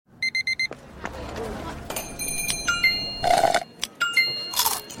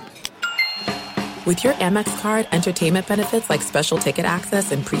With your Amex card, entertainment benefits like special ticket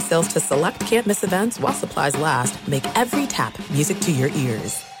access and pre-sales to select can't-miss events while supplies last make every tap music to your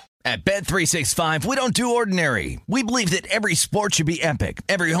ears. At Bet365, we don't do ordinary. We believe that every sport should be epic.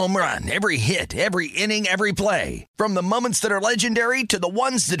 Every home run, every hit, every inning, every play. From the moments that are legendary to the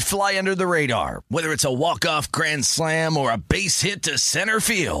ones that fly under the radar. Whether it's a walk-off grand slam or a base hit to center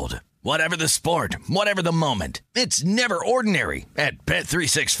field. Whatever the sport, whatever the moment. It's never ordinary at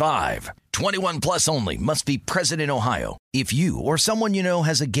Bet365. 21 plus only. Must be present in Ohio. If you or someone you know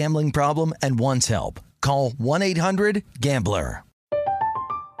has a gambling problem and wants help, call 1-800-GAMBLER.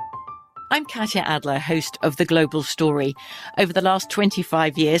 I'm Katya Adler, host of The Global Story. Over the last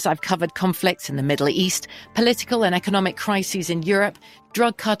 25 years, I've covered conflicts in the Middle East, political and economic crises in Europe,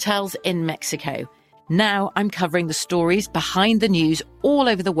 drug cartels in Mexico. Now I'm covering the stories behind the news all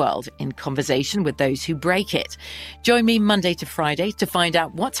over the world in conversation with those who break it. Join me Monday to Friday to find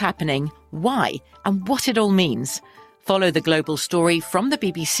out what's happening, why, and what it all means. Follow The Global Story from the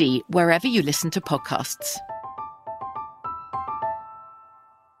BBC wherever you listen to podcasts.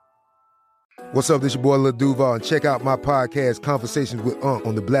 What's up, this your boy Lil Duval, and check out my podcast, Conversations with Unc,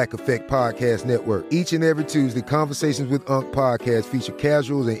 on the Black Effect Podcast Network. Each and every Tuesday, Conversations with Unc podcast feature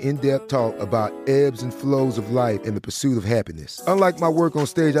casual and in-depth talk about ebbs and flows of life and the pursuit of happiness. Unlike my work on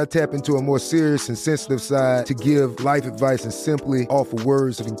stage, I tap into a more serious and sensitive side to give life advice and simply offer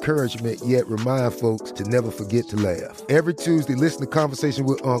words of encouragement, yet remind folks to never forget to laugh. Every Tuesday, listen to Conversation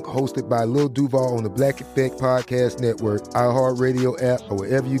with Unc, hosted by Lil Duval on the Black Effect Podcast Network, iHeartRadio app, or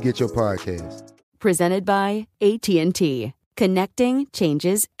wherever you get your podcasts. Presented by AT&T. Connecting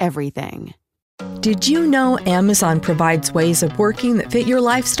changes everything. Did you know Amazon provides ways of working that fit your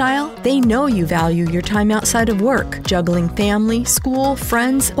lifestyle? They know you value your time outside of work, juggling family, school,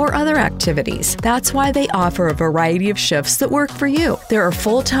 friends, or other activities. That's why they offer a variety of shifts that work for you. There are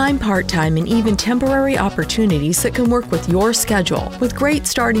full-time, part-time, and even temporary opportunities that can work with your schedule, with great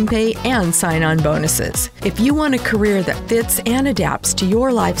starting pay and sign-on bonuses. If you want a career that fits and adapts to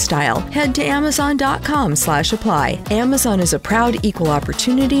your lifestyle, head to Amazon.com/apply. Amazon is a proud equal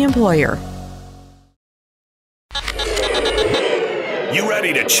opportunity employer. You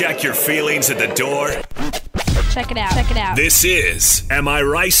ready to check your feelings at the door? Check it out. Check it out. This is Am I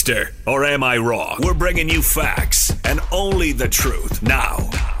Reister or Am I Wrong? We're bringing you facts and only the truth. Now,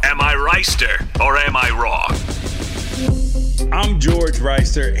 am I Reister or am I wrong? I'm George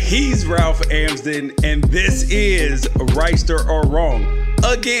Reister. He's Ralph Amsden, and this is Reister or Wrong.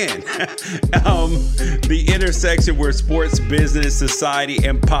 Again, the intersection where sports, business, society,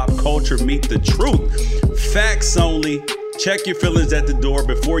 and pop culture meet the truth. Facts only. Check your feelings at the door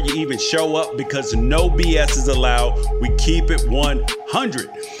before you even show up, because no BS is allowed. We keep it 100.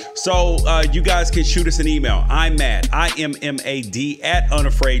 So you guys can shoot us an email. I'm mad, IMMAD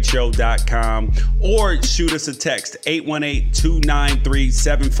 @unafraidshow.com, or shoot us a text,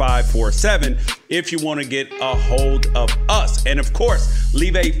 818-293-7547, if you want to get a hold of us. And of course,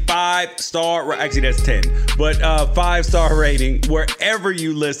 leave a 5-star, actually that's 10, but 5-star rating wherever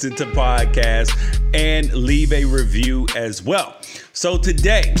you listen to podcasts, and leave a review as well. So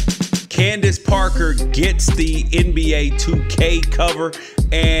today, Candace Parker gets the NBA 2K cover,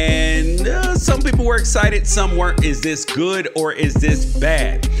 and some people were excited, some weren't. Is this good or is this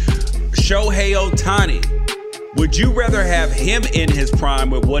bad? Shohei Ohtani, would you rather have him in his prime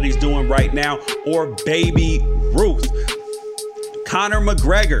with what he's doing right now, or Baby Ruth? Conor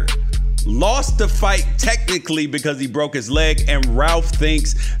McGregor lost the fight technically because he broke his leg, and Ralph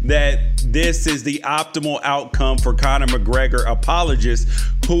thinks that this is the optimal outcome for Conor McGregor apologists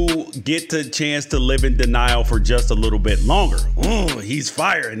who get the chance to live in denial for just a little bit longer. Ooh, he's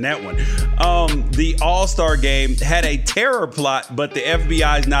firing that one. The All-Star game had a terror plot, but the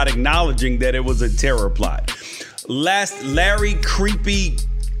FBI is not acknowledging that it was a terror plot. Larry Creepy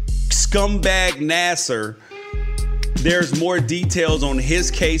Scumbag Nassar, there's more details on his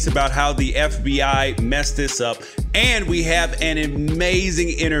case about how the FBI messed this up. And we have an amazing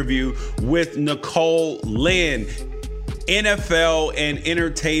interview with Nicole Lynn, NFL and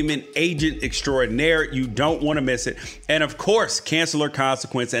entertainment agent extraordinaire. You don't want to miss it. And of course, Cancel or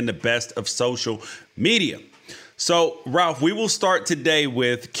Consequence and the best of social media. So, Ralph, we will start today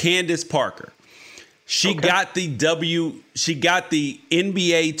with Candace Parker. She got the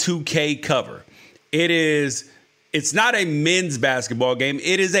NBA 2K cover. It's not a men's basketball game.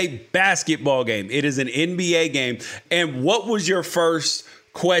 It is a basketball game. It is an NBA game. And what was your first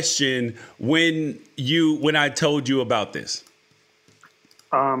question when I told you about this?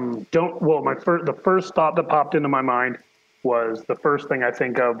 The first thought that popped into my mind was the first thing I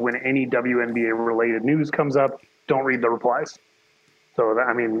think of when any WNBA related news comes up. Don't read the replies. So that,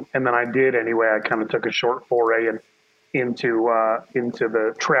 I mean, and then I did anyway. I kind of took a short foray into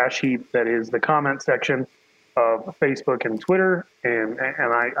the trash heap that is the comment section of Facebook and Twitter, and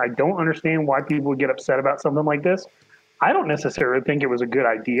I don't understand why people would get upset about something like this. I don't necessarily think it was a good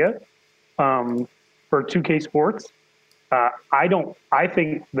idea for 2K Sports. I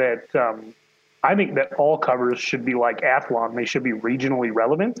think that all covers should be like Athlon. They should be regionally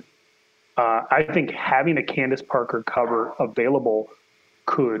relevant. I think having a Candace Parker cover available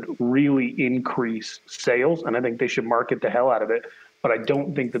could really increase sales, and I think they should market the hell out of it. But I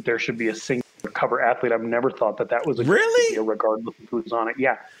don't think that there should be a single cover athlete. I've never thought that was a good idea, regardless of who's on it.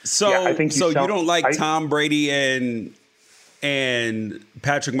 Yeah. So, I think you don't like Tom Brady and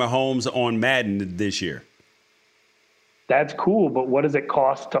Patrick Mahomes on Madden this year? That's cool, but what does it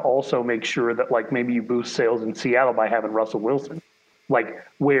cost to also make sure that, like, maybe you boost sales in Seattle by having Russell Wilson? Like,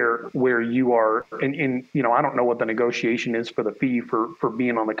 where you are in you know, I don't know what the negotiation is for the fee for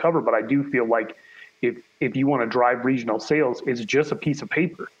being on the cover, but I do feel like if you want to drive regional sales, it's just a piece of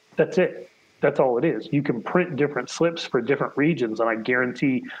paper. That's it. That's all it is. You can print different slips for different regions, and I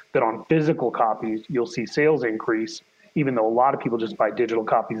guarantee that on physical copies, you'll see sales increase, even though a lot of people just buy digital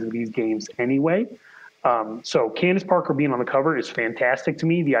copies of these games anyway. So Candace Parker being on the cover is fantastic to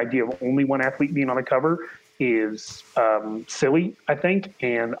me. The idea of only one athlete being on the cover is silly, I think.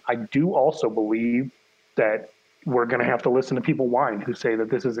 And I do also believe that we're going to have to listen to people whine who say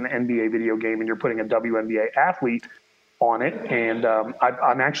that this is an NBA video game and you're putting a WNBA athlete on it. And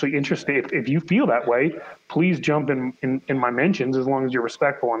I'm actually interested. If you feel that way, please jump in my mentions, as long as you're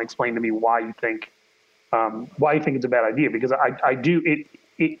respectful, and explain to me why you think it's a bad idea. Because I do.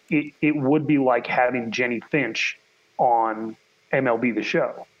 It would be like having Jenny Finch on MLB The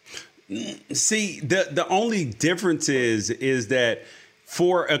Show. See, the only difference is that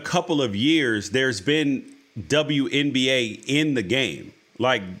for a couple of years, there's been WNBA in the game.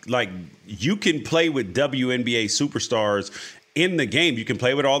 Like you can play with WNBA superstars in the game. You can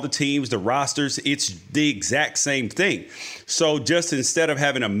play with all the teams, the rosters. It's the exact same thing. So just instead of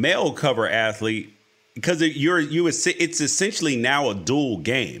having a male cover athlete, because it's essentially now a dual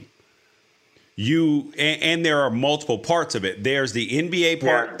game. And there are multiple parts of it. There's the NBA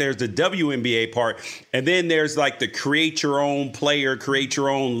part, there's the WNBA part, and then there's like the create your own player, create your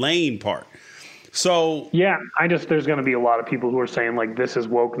own lane part. So yeah, there's going to be a lot of people who are saying like this is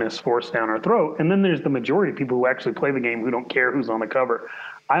wokeness forced down our throat, and then there's the majority of people who actually play the game who don't care who's on the cover.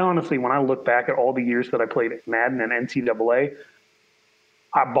 I honestly, when I look back at all the years that I played Madden and NCAA,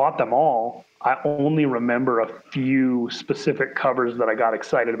 I bought them all. I only remember a few specific covers that I got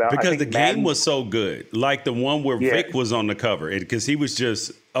excited about. Because the game was so good. Like the one where Vic was on the cover. Because he was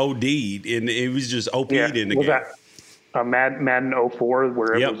just OD'd, and it was just OP'd in the game. That Madden 04,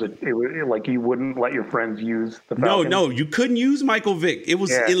 where it was like you wouldn't let your friends use the Falcons? No, you couldn't use Michael Vick. It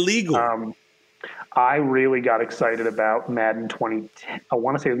was illegal. I really got excited about Madden 2010. I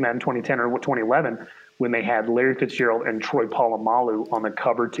want to say it was Madden 2010 or 2011, when they had Larry Fitzgerald and Troy Polamalu on the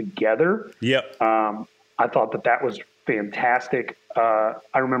cover together. Yep. I thought that was fantastic. I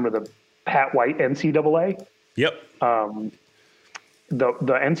remember the Pat White NCAA. Yep. The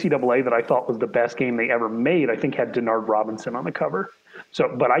NCAA that I thought was the best game they ever made, I think, had Denard Robinson on the cover.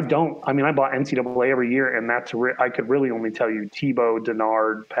 So, but I bought NCAA every year, and I could really only tell you Tebow,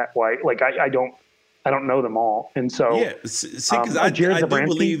 Denard, Pat White. Like I don't know them all. And so, because I do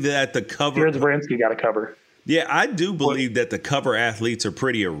believe that the cover. Jared Zabransky got a cover. Yeah, I do believe that the cover athletes are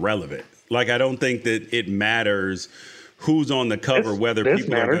pretty irrelevant. Like, I don't think that it matters who's on the cover, whether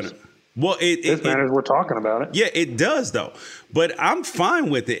people are going to. Well, it matters. We're talking about it. Yeah, it does, though. But I'm fine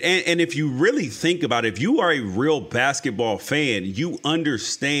with it. And if you really think about it, if you are a real basketball fan, you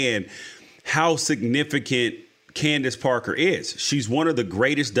understand how significant Candace Parker is. She's one of the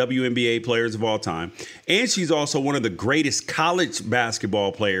greatest WNBA players of all time. And she's also one of the greatest college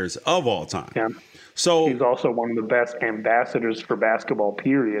basketball players of all time. Yeah. So she's also one of the best ambassadors for basketball,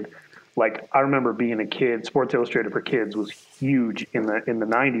 period. Like, I remember being a kid, Sports Illustrated for Kids was huge in the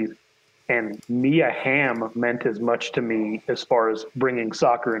 90s. And Mia Hamm meant as much to me as far as bringing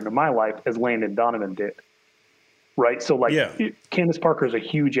soccer into my life as Landon Donovan did. Right. So Candace Parker is a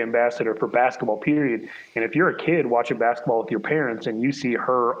huge ambassador for basketball, period. And if you're a kid watching basketball with your parents and you see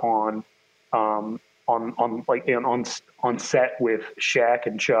her on set with Shaq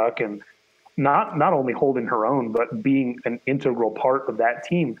and Chuck, and not only holding her own, but being an integral part of that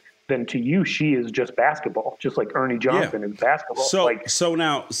team, then to you, she is just basketball, just like Ernie Johnson is basketball. So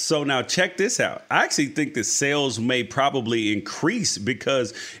now check this out. I actually think the sales may probably increase,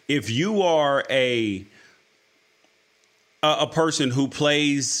 because if you are a person who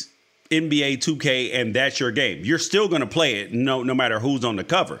plays NBA 2K and that's your game. You're still going to play it no matter who's on the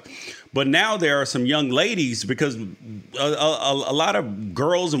cover. But now there are some young ladies, because a lot of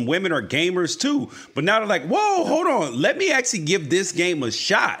girls and women are gamers too. But now they're like, whoa, hold on. Let me actually give this game a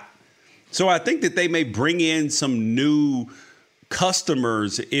shot. So I think that they may bring in some new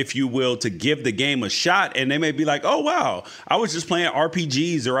customers, if you will, to give the game a shot. And they may be like, oh, wow, I was just playing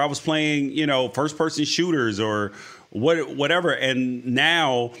RPGs, or I was playing, first person shooters or whatever. And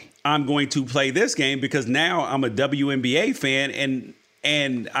now I'm going to play this game because now I'm a WNBA fan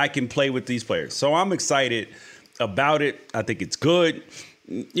and I can play with these players. So I'm excited about it. I think it's good,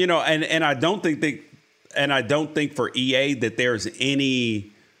 and I don't think for EA that there's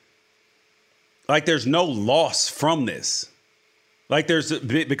any, there's no loss from this.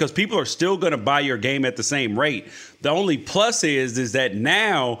 Because people are still going to buy your game at the same rate. The only plus is that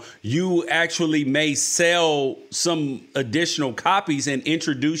now you actually may sell some additional copies and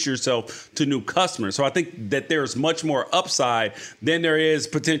introduce yourself to new customers. So I think that there's much more upside than there is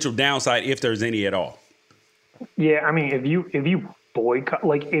potential downside, if there's any at all. Yeah, I mean, if you boycott,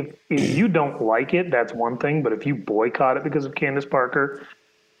 if you don't like it, that's one thing. But if you boycott it because of Candace Parker,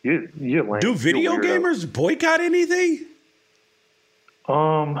 you're lame. Do video gamers boycott anything?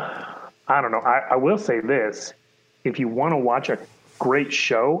 I don't know. I will say this. If you want to watch a great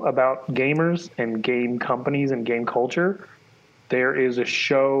show about gamers and game companies and game culture, there is a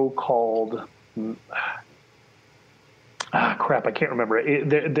show called, crap, I can't remember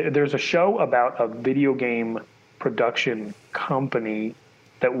it. There's a show about a video game production company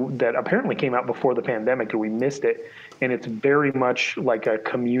that apparently came out before the pandemic and we missed it. And it's very much like a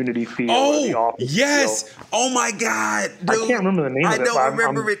community feel. Oh, yes. Feel. Oh, my God. Dude. I can't remember the name of it. I don't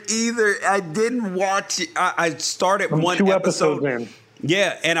remember it either. I didn't watch it. I started one two episode. Episodes in.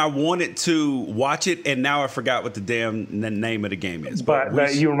 Yeah, and I wanted to watch it, and now I forgot what the damn name of the game is.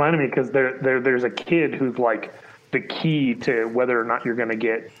 But you reminded me, because there's a kid who's like the key to whether or not you're going to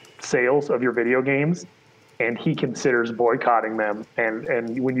get sales of your video games, and he considers boycotting them.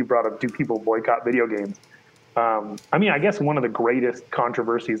 And when you brought up, do people boycott video games? I mean, I guess one of the greatest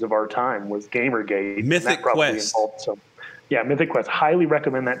controversies of our time was Gamergate. Mythic Quest. Yeah, Mythic Quest. Highly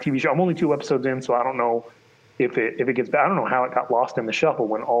recommend that TV show. I'm only 2 episodes in, so I don't know if it gets bad. I don't know how it got lost in the shuffle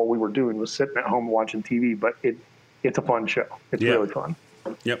when all we were doing was sitting at home watching TV, but it's a fun show. It's really fun.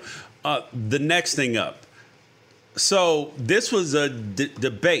 Yep. The next thing up. So this was a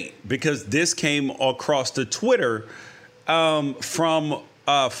debate, because this came across the Twitter from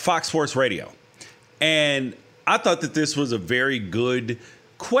Fox Sports Radio. And I thought that this was a very good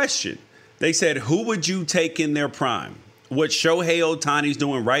question. They said, who would you take in their prime? What Shohei Ohtani's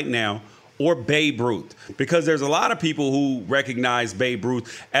doing right now, or Babe Ruth? Because there's a lot of people who recognize Babe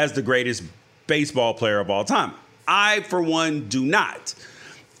Ruth as the greatest baseball player of all time. I, for one, do not.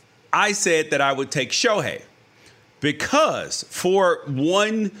 I said that I would take Shohei. Because for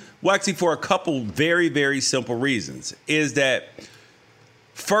a couple very, very simple reasons, is that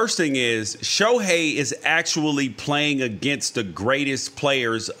first thing is Shohei is actually playing against the greatest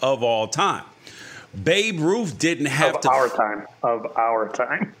players of all time. Babe Ruth didn't have of our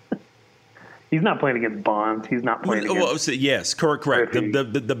time. He's not playing against Bonds. He's not playing against. Yes, correct.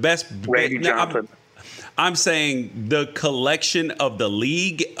 The best. Randy Johnson. I'm saying the collection of the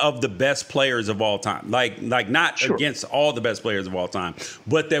league of the best players of all time, like not against all the best players of all time,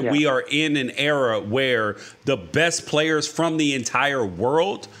 but that we are in an era where the best players from the entire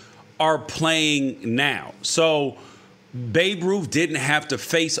world are playing now. So Babe Ruth didn't have to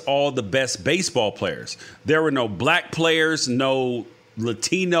face all the best baseball players. There were no black players, no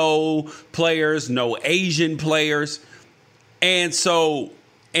Latino players, no Asian players. And so,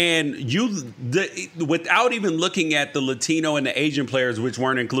 without even looking at the Latino and the Asian players, which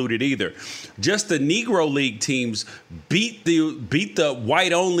weren't included either, just the Negro League teams beat the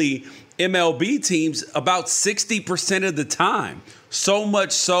white-only MLB teams about 60% of the time. So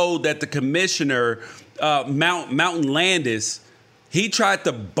much so that the commissioner, Mountain Landis, he tried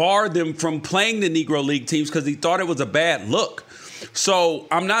to bar them from playing the Negro League teams because he thought it was a bad look. So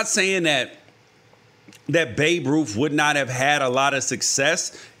I'm not saying that Babe Ruth would not have had a lot of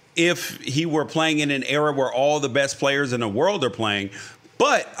success if he were playing in an era where all the best players in the world are playing.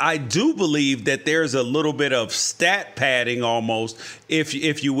 But I do believe that there's a little bit of stat padding almost,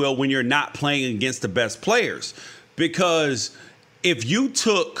 if you will, when you're not playing against the best players. Because if you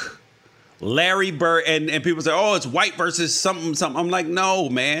took Larry Bird, and people say, oh, it's white versus something. I'm like, no,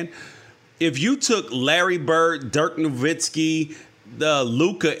 man. If you took Larry Bird, Dirk Nowitzki,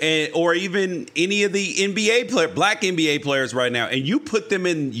 Luka, or even any of the black NBA players right now, and you put them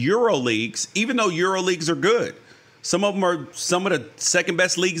in Euro leagues, even though Euro leagues are good, Some of them are some of the second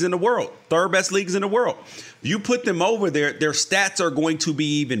best leagues in the world, third best leagues in the world. You put them over there, their stats are going to be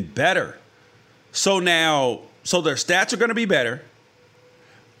even better. So their stats are going to be better.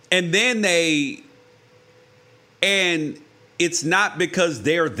 And then it's not because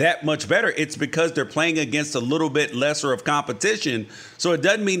they're that much better. It's because they're playing against a little bit lesser of competition. So it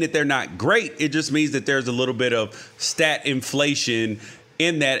doesn't mean that they're not great. It just means that there's a little bit of stat inflation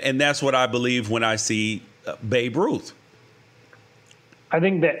in that. And that's what I believe when I see Babe Ruth. I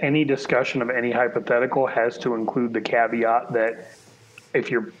think that any discussion of any hypothetical has to include the caveat that if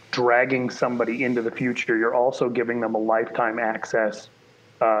you're dragging somebody into the future, you're also giving them a lifetime access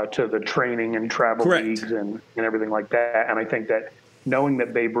to the training and travel leagues and everything like that. And I think that knowing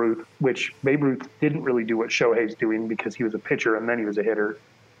that Babe Ruth didn't really do what Shohei's doing because he was a pitcher and then he was a hitter,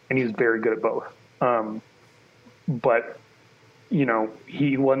 and he was very good at both. But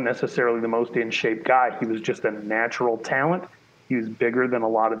he wasn't necessarily the most in shape guy. He was just a natural talent. He was bigger than a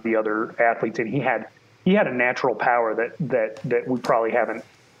lot of the other athletes, and he had a natural power that we probably haven't.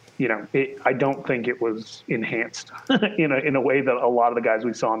 I don't think it was enhanced in a way that a lot of the guys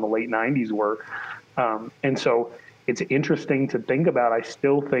we saw in the late 90s were. And so it's interesting to think about. I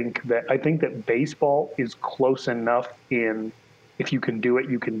think that baseball is close enough in, if you can do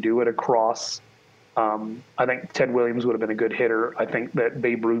it across. I think Ted Williams would have been a good hitter. I think that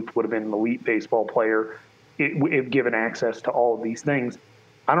Babe Ruth would have been an elite baseball player if given access to all of these things.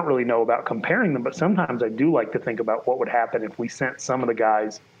 I don't really know about comparing them, but sometimes I do like to think about what would happen if we sent some of the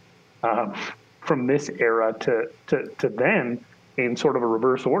guys from this era to then in sort of a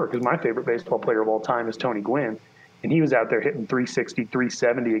reverse order. Because my favorite baseball player of all time is Tony Gwynn, and he was out there hitting 360,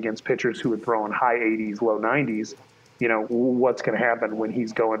 370 against pitchers who would throw in high 80s, low 90s. What's going to happen when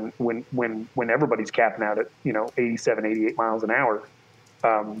he's going when everybody's capping out at 87, 88 miles an hour?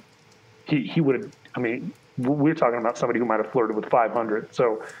 He would have. I mean, we're talking about somebody who might have flirted with 500.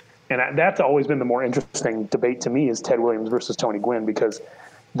 So, and that's always been the more interesting debate to me is Ted Williams versus Tony Gwynn, because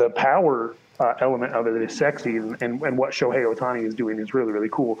the power element of it is sexy, and what Shohei Ohtani is doing is really, really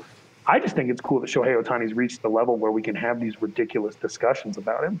cool. I just think it's cool that Shohei Ohtani's reached the level where we can have these ridiculous discussions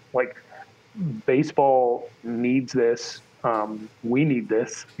about him. Like, baseball needs this. We need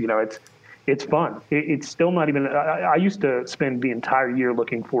this. It's fun. It's still not even. I used to spend the entire year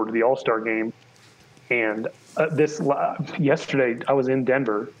looking forward to the All-Star game, and yesterday I was in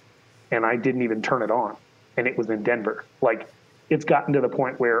Denver, and I didn't even turn it on, and it was in Denver. Like, it's gotten to the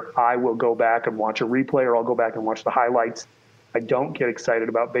point where I will go back and watch a replay, or I'll go back and watch the highlights. I don't get excited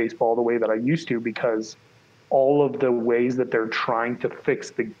about baseball the way that I used to, because all of the ways that they're trying to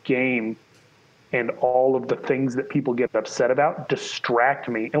fix the game and all of the things that people get upset about distract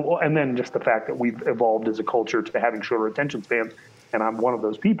me. And then just the fact that we've evolved as a culture to having shorter attention spans, and I'm one of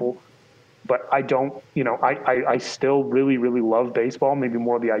those people. But I don't, I still really, really love baseball, maybe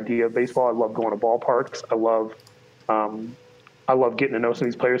more the idea of baseball. I love going to ballparks. I love getting to know some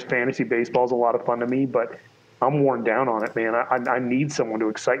of these players. Fantasy baseball is a lot of fun to me, but I'm worn down on it, man. I need someone to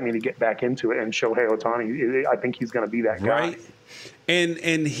excite me to get back into it. And Shohei Ohtani, I think he's going to be that guy. Right.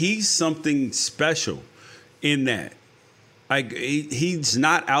 And he's something special in that. He's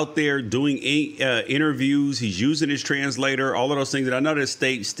not out there doing interviews. He's using his translator, all of those things. And I know that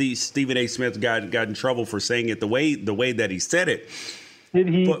Stephen A. Smith got in trouble for saying it the way that he said it.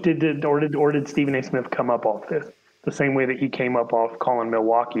 Did Stephen A. Smith come up off this? The same way that he came up off calling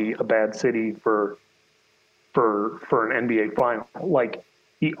Milwaukee a bad city for an NBA final. Like,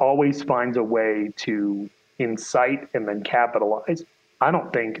 he always finds a way to incite and then capitalize. I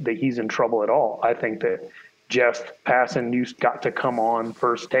don't think that he's in trouble at all. I think that Jeff Passan got to come on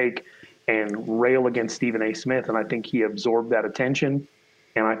First Take and rail against Stephen A. Smith, and I think he absorbed that attention.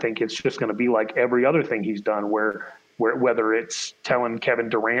 And I think it's just going to be like every other thing he's done, where whether it's telling Kevin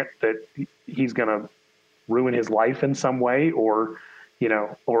Durant that he's going to ruin his life in some way, or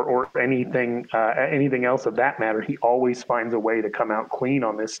anything else of that matter, he always finds a way to come out clean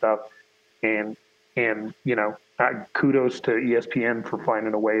on this stuff. And kudos to ESPN for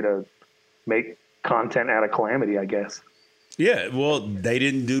finding a way to make content out of calamity, I guess. Yeah, well, they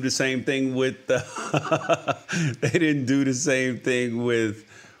didn't do the same thing with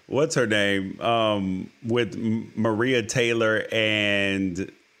what's her name, with Maria Taylor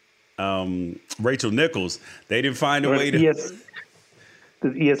and Rachel Nichols. They didn't find a way to. The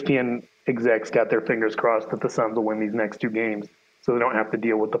ESPN execs got their fingers crossed that the Suns will win these next two games, so they don't have to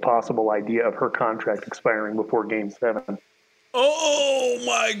deal with the possible idea of her contract expiring before Game 7. Oh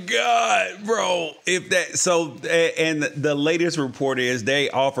my God, bro! And the latest report is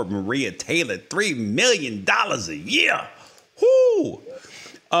they offered Maria Taylor $3 million a year. Whoo!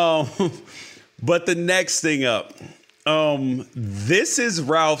 But the next thing up, this is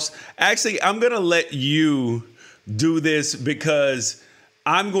Ralph's. Actually, I'm going to let you do this because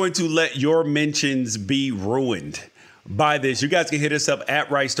I'm going to let your mentions be ruined by this. You guys can hit us up at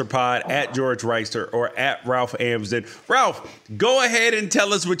ReisterPod, at George Reister, or at Ralph Amsden. Ralph, go ahead and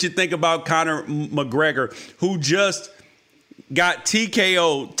tell us what you think about Conor McGregor, who just got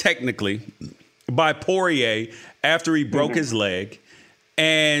TKO'd technically by Poirier after he broke his leg.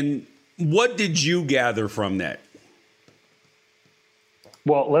 And what did you gather from that?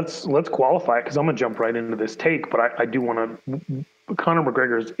 Well, let's qualify it because I'm going to jump right into this take, but I do want to. Conor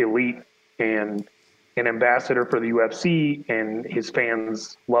McGregor's elite and an ambassador for the UFC, and his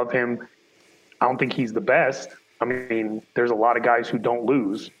fans love him. I don't think he's the best. I mean, there's a lot of guys who don't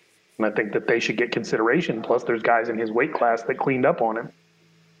lose, and I think that they should get consideration. Plus, there's guys in his weight class that cleaned up on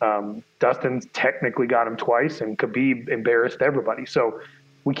him. Dustin's technically got him twice, and Khabib embarrassed everybody. So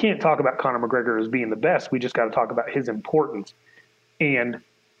we can't talk about Conor McGregor as being the best. We just got to talk about his importance. And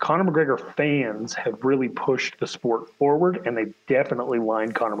Conor McGregor fans have really pushed the sport forward, and they definitely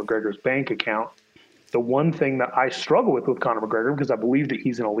lined Conor McGregor's bank account. The one thing that I struggle with Conor McGregor, because I believe that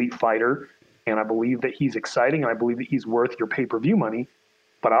he's an elite fighter, and I believe that he's exciting, and I believe that he's worth your pay-per-view money,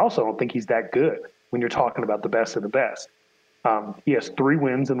 but I also don't think he's that good when you're talking about the best of the best. He has 3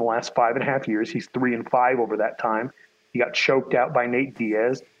 wins in the last 5.5 years. He's 3-5 over that time. He got choked out by Nate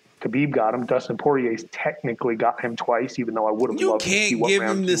Diaz. Khabib got him. Dustin Poirier's technically got him twice, even though I would have loved to see what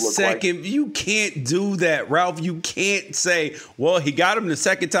round 2 looked like. You can't give him the second. You can't do that, Ralph. You can't say, well, he got him the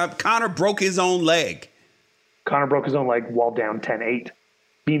second time. Conor broke his own leg. Conor broke his own leg while down 10-8.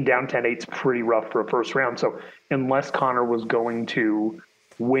 Being down 10-8 is pretty rough for a first round. So unless Conor was going to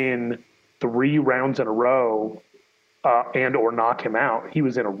win 3 rounds in a row and or knock him out, he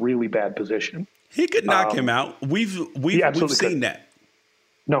was in a really bad position. He could knock him out. We've seen that.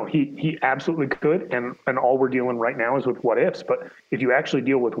 No, he absolutely could, and all we're dealing right now is with what ifs. But if you actually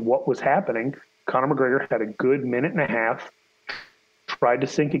deal with what was happening, Conor McGregor had a good minute and a half, tried to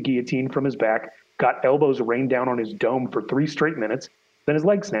sink a guillotine from his back, got elbows rained down on his dome for 3 straight minutes, then his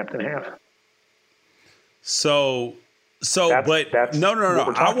leg snapped in half. No.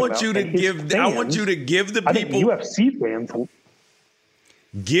 I want you to give the people UFC fans.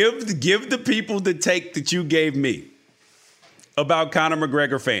 Give the people the take that you gave me about Conor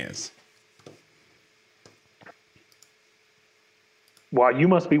McGregor fans. Well, you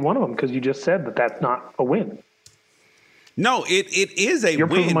must be one of them because you just said that that's not a win. No, it is a You're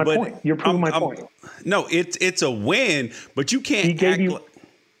win. Proving my point. You're proving my point. No, it's a win, but you can't. He gave me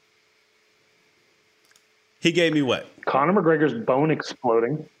what? Conor McGregor's bone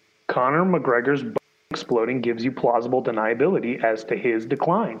exploding. Conor McGregor's bone exploding gives you plausible deniability as to his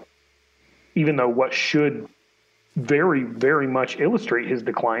decline, even though what should very, very much illustrate his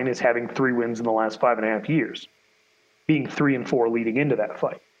decline is having 3 wins in the last 5.5 years, being 3-4 leading into that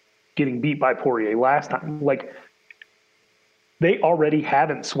fight, getting beat by Poirier last time. Like, they already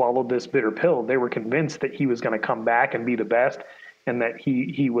hadn't swallowed this bitter pill. They were convinced that he was going to come back and be the best, and that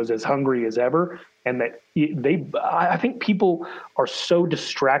he was as hungry as ever, and that I think people are so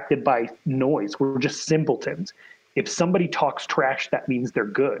distracted by noise. We're just simpletons. If somebody talks trash, that means they're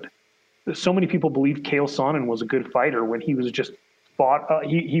good. So many people believe Chael Sonnen was a good fighter when he was just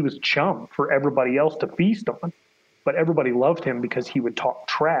he was chum for everybody else to feast on. But everybody loved him because he would talk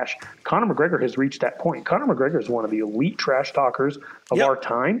trash. Conor McGregor has reached that point. Conor McGregor is one of the elite trash talkers of our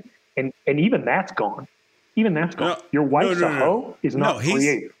time, and even that's gone. Even that's gone. Your wife's a hoe is not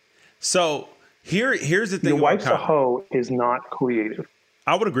creative. So here's the thing. Your wife's a hoe is not creative.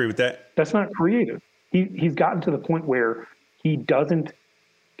 I would agree with that. That's not creative. He's gotten to the point where he doesn't.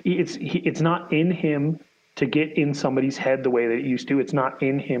 It's not in him to get in somebody's head the way that it used to. It's not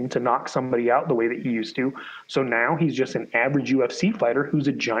in him to knock somebody out the way that he used to. So now he's just an average UFC fighter who's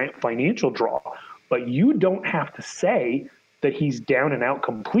a giant financial draw. But you don't have to say that he's down and out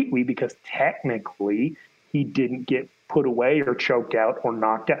completely, because technically he didn't get put away or choked out or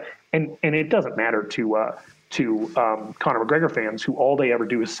knocked out. And it doesn't matter to Conor McGregor fans who all they ever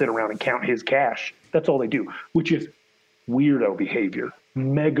do is sit around and count his cash. That's all they do, which is weirdo behavior.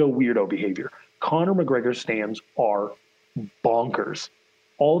 Mega weirdo behavior. Conor McGregor stands are bonkers.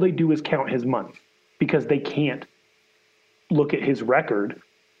 All they do is count his money because they can't look at his record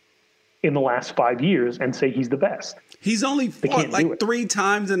in the last 5 years and say he's the best. He's only fought like 3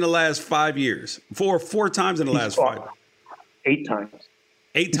 times in the last 5 years. Four times in the last 5. 8 times.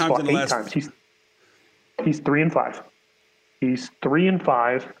 8 times in the last. 8 times. He's 3-5. He's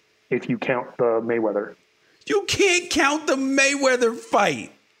 3-5 if you count the Mayweather. You can't count the Mayweather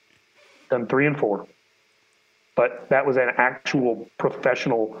fight. Done 3-4. but that was an actual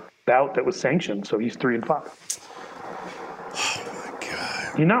professional bout that was sanctioned. So he's 3-5. Oh my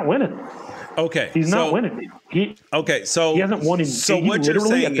God. He's not winning. Okay. He's not winning. He hasn't won in what you're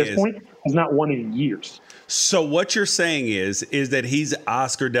saying at this point, he's not won in years. So what you're saying is that he's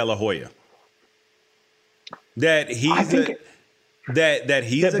Oscar De La Hoya. That he's a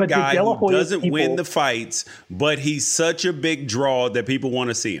guy who doesn't win the fights, but he's such a big draw that people want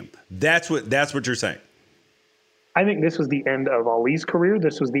to see him. That's what you're saying. I think this was the end of Ali's career.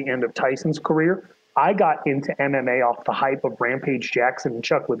 This was the end of Tyson's career. I got into MMA off the hype of Rampage Jackson and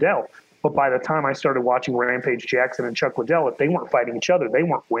Chuck Liddell. But by the time I started watching Rampage Jackson and Chuck Liddell, if they weren't fighting each other, they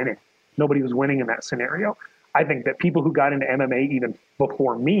weren't winning. Nobody was winning in that scenario. I think that people who got into MMA even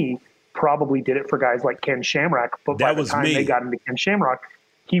before me probably did it for guys like Ken Shamrock. But by the time they got into Ken Shamrock,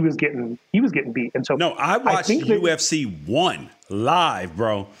 he was getting beat. And so I watched UFC 1 live,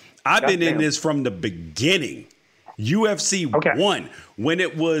 bro. I've been in this from the beginning. UFC 1 when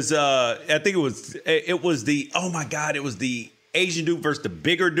it was I think it was the Asian dude versus the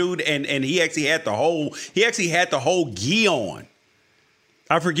bigger dude, and he actually had the whole gi on.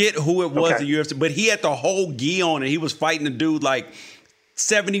 I forget who it was in UFC, but he had the whole gi on, and he was fighting a dude like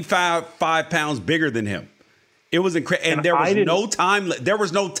 75 pounds bigger than him. It was incredible, and there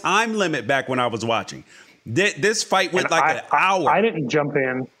was no time limit back when I was watching. This fight went an hour. I didn't jump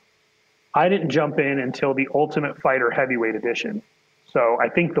in until the Ultimate Fighter Heavyweight Edition. So I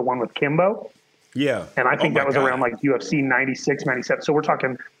think the one with Kimbo. Yeah. And I think that was around like UFC 96, 97. So we're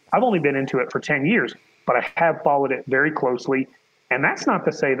talking, I've only been into it for 10 years, but I have followed it very closely. And that's not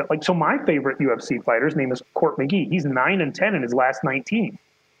to say that, so my favorite UFC fighter's name is Court McGee. He's 9-10 in his last 19.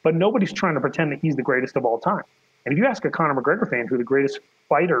 But nobody's trying to pretend that he's the greatest of all time. And if you ask a Conor McGregor fan who the greatest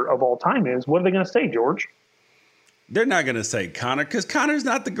fighter of all time is, what are they going to say, George? They're not going to say Conor, because Conor's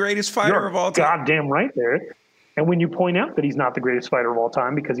not the greatest fighter of all time. Goddamn right there. And when you point out that he's not the greatest fighter of all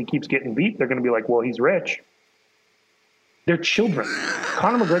time because he keeps getting beat, they're going to be like, well, he's rich. They're children.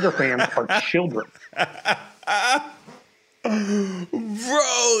 Conor McGregor fans are children.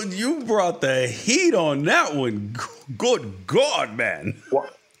 Bro, you brought the heat on that one. Good God, man. Well,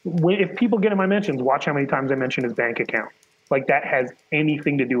 if people get in my mentions, watch how many times I mention his bank account. Like that has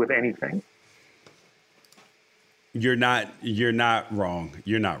anything to do with anything. You're not wrong.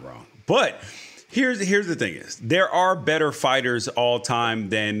 You're not wrong. But here's the thing is, there are better fighters all time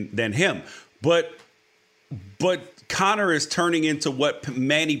than him. But Conor is turning into what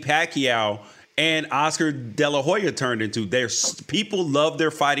Manny Pacquiao and Oscar De La Hoya turned into. People love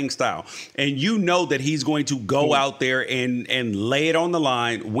their fighting style. And you know that he's going to go out there and lay it on the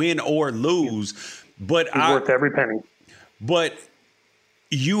line, win or lose. But he's worth every penny. But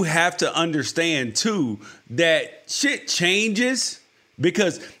you have to understand, too, that shit changes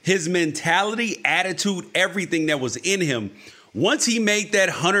because his mentality, attitude, everything that was in him, once he made that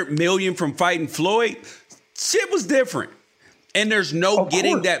 $100 million from fighting Floyd, shit was different. And there's no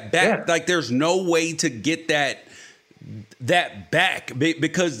getting that back. Yeah. Like, there's no way to get that back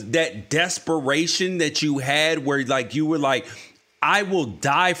because that desperation that you had where, like, you were like, I will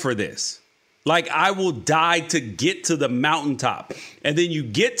die for this. Like, I will die to get to the mountaintop. And then you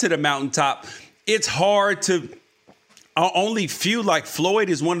get to the mountaintop, it's hard to only few, like Floyd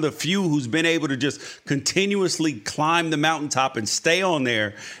is one of the few who's been able to just continuously climb the mountaintop and stay on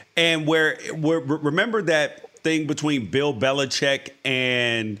there. And where remember that thing between Bill Belichick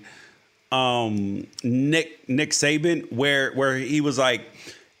and Nick Saban, where he was like,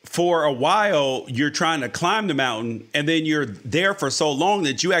 for a while, you're trying to climb the mountain, and then you're there for so long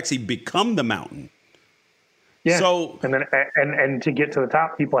that you actually become the mountain. Yeah. So, and then and to get to the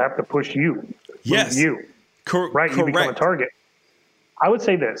top, people have to push you. Yes. You. Right. You become a target. I would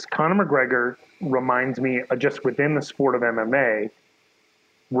say this: Conor McGregor reminds me, just within the sport of MMA,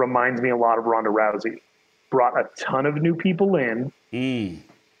 reminds me a lot of Ronda Rousey. Brought a ton of new people in, and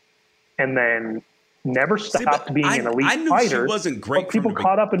then never stopped being an elite fighter. She wasn't great. But people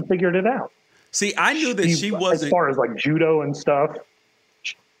caught up and figured it out. See, I knew that she wasn't. As far as like judo and stuff,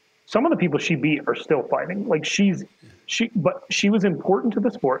 some of the people she beat are still fighting. Like but she was important to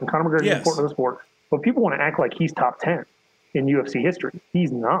the sport, and Conor McGregor is important to the sport. But people want to act like he's top 10 in UFC history.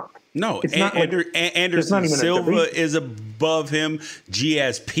 He's not. No, it's not Anderson Silva is above him.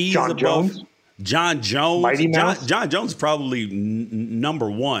 GSP is above him. John Jones. Mighty Mouse. John Jones is probably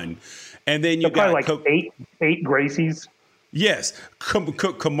number one. And then you got like eight Gracies. Yes.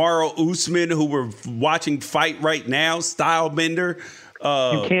 Kamaru Usman, who we're watching fight right now, Stylebender.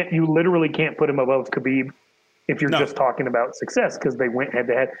 You literally can't put him above Khabib if you're just talking about success because they went head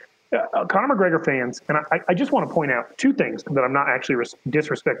to head. Conor McGregor fans, and I just want to point out two things that I'm not actually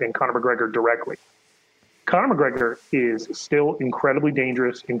disrespecting Conor McGregor directly. Conor McGregor is still incredibly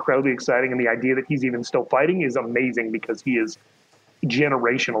dangerous, incredibly exciting, and the idea that he's even still fighting is amazing because he is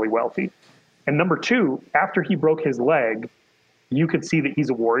generationally wealthy. And number two, after he broke his leg, you could see that he's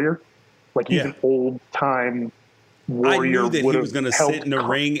a warrior. Like he's an old-time warrior. I knew that he was going to sit in the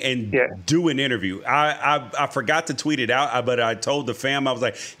ring and do an interview. I forgot to tweet it out, but I told the fam, I was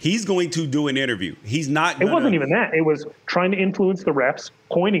like, he's going to do an interview. He's not going to. It wasn't even that. It was trying to influence the refs,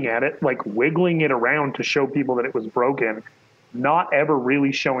 pointing at it, like wiggling it around to show people that it was broken, not ever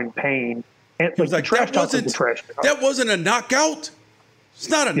really showing pain. And like that wasn't a knockout. It's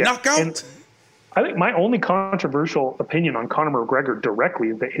not a knockout. And I think my only controversial opinion on Conor McGregor directly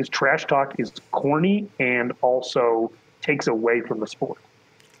is that his trash talk is corny and also takes away from the sport.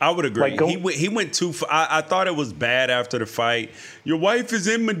 I would agree. He went too far. I thought it was bad after the fight. Your wife is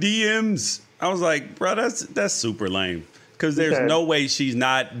in my DMs. I was like, bro, that's super lame. Because there's no way she's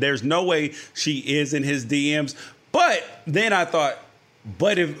not. There's no way she is in his DMs. But then I thought,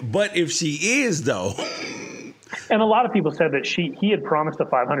 but if she is though. And a lot of people said that he had promised a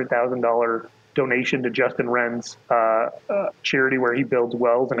 $500,000 donation to Justin Wren's charity where he builds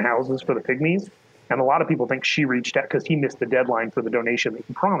wells and houses for the pygmies. And a lot of people think she reached out because he missed the deadline for the donation that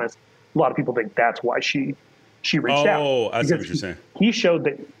he promised. A lot of people think that's why she reached out. Oh, I see what you're saying. He showed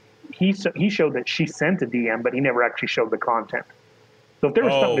that he showed that she sent a DM, but he never actually showed the content. So if there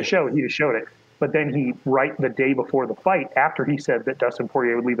was something to show, he'd have showed it. But then right the day before the fight, after he said that Dustin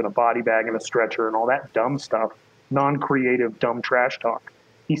Poirier would leave in a body bag and a stretcher and all that dumb stuff, non-creative, dumb trash talk,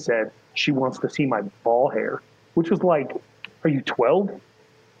 he said, she wants to see my ball hair, which was like, are you 12?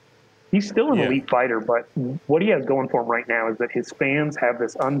 He's still an elite fighter, but what he has going for him right now is that his fans have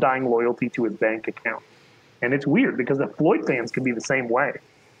this undying loyalty to his bank account. And it's weird because the Floyd fans can be the same way.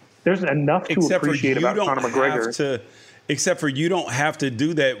 There's enough to appreciate about Conor McGregor. Except for you don't have to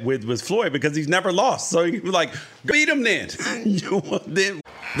do that with Floyd because he's never lost. So you're like, beat him then.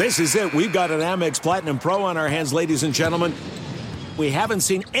 This is it. We've got an Amex Platinum Pro on our hands, ladies and gentlemen. We haven't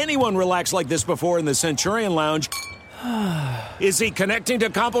seen anyone relax like this before in the Centurion Lounge. Is he connecting to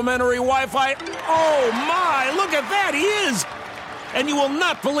complimentary Wi-Fi? Oh, my. Look at that. He is. And you will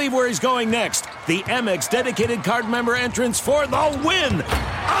not believe where he's going next. The Amex dedicated card member entrance for the win.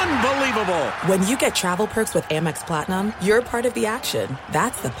 Unbelievable. When you get travel perks with Amex Platinum, you're part of the action.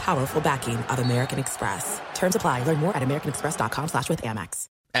 That's the powerful backing of American Express. Terms apply. Learn more at americanexpress.com/withAmex.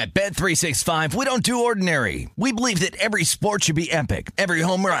 At Bet365, we don't do ordinary. We believe that every sport should be epic. Every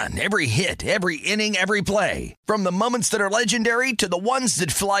home run, every hit, every inning, every play. From the moments that are legendary to the ones that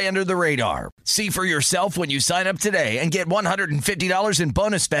fly under the radar. See for yourself when you sign up today and get $150 in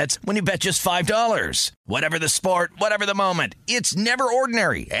bonus bets when you bet just $5. Whatever the sport, whatever the moment, it's never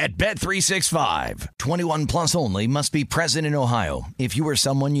ordinary at Bet365. 21 plus only. Must be present in Ohio. If you or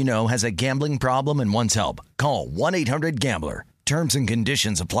someone you know has a gambling problem and wants help, call 1-800-GAMBLER. Terms and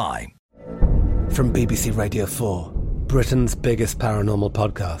conditions apply. From BBC Radio 4, Britain's biggest paranormal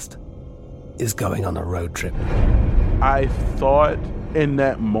podcast is going on a road trip. I thought in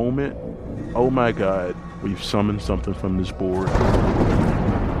that moment, oh my God, we've summoned something from this board.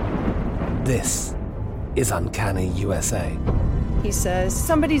 This is Uncanny USA. He says,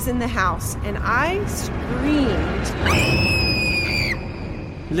 somebody's in the house, and I screamed.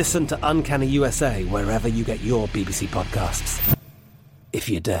 Listen to Uncanny USA wherever you get your BBC podcasts, if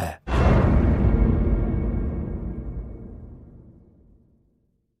you dare.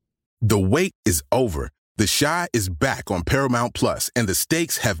 The wait is over. The Chi is back on Paramount Plus, and the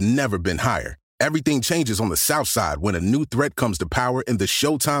stakes have never been higher. Everything changes on the South Side when a new threat comes to power in the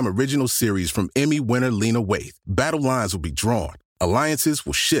Showtime original series from Emmy winner Lena Waithe. Battle lines will be drawn, alliances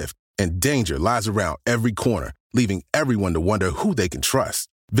will shift, and danger lies around every corner, leaving everyone to wonder who they can trust.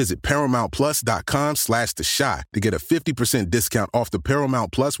 Visit ParamountPlus.com/The Chi to get a 50% discount off the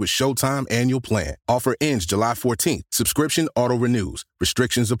Paramount Plus with Showtime annual plan. Offer ends July 14th. Subscription auto-renews.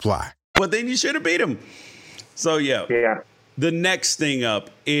 Restrictions apply. But then you should have beat him. So, yeah. The next thing up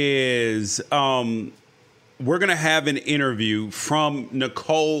is we're going to have an interview from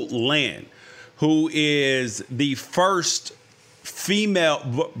Nicole Lynn, who is the first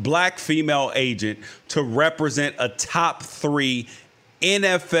black female agent to represent a top 3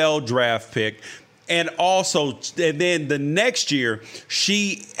 NFL draft pick. And then the next year,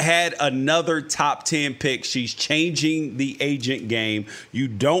 she had another top 10 pick. She's changing the agent game. You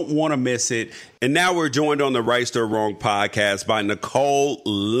don't want to miss it. And now we're joined on the Right or Wrong podcast by Nicole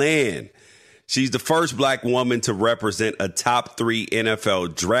Lynn. She's the first Black woman to represent a top 3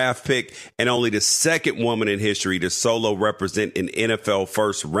 NFL draft pick and only the second woman in history to solo represent an NFL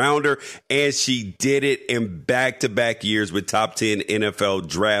first rounder. And she did it in back-to-back years with top 10 NFL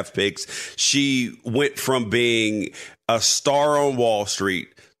draft picks. She went from being a star on Wall Street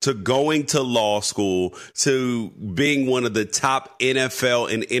to going to law school, to being one of the top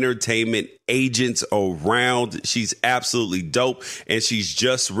NFL and entertainment agents around. She's absolutely dope. And she's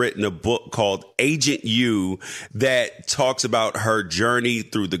just written a book called Agent You that talks about her journey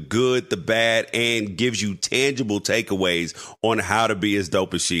through the good, the bad, and gives you tangible takeaways on how to be as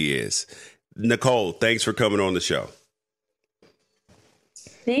dope as she is. Nicole, thanks for coming on the show.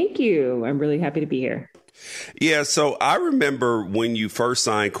 Thank you. I'm really happy to be here. Yeah, so I remember when you first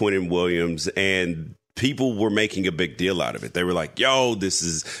signed Quinnen Williams and people were making a big deal out of it. They were like, yo, this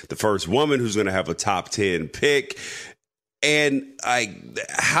is the first woman who's going to have a top 10 pick. And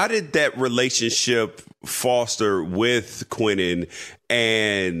how did that relationship foster with Quinnen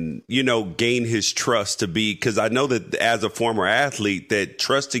and, gain his trust to be, because I know that as a former athlete that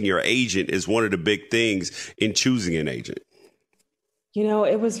trusting your agent is one of the big things in choosing an agent.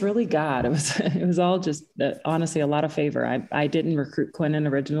 It was really God. It was all just honestly a lot of favor. I didn't recruit Quinnen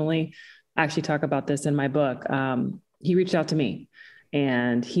originally. I actually talk about this in my book. He reached out to me,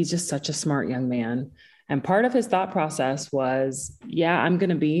 and he's just such a smart young man. And part of his thought process was, yeah, I'm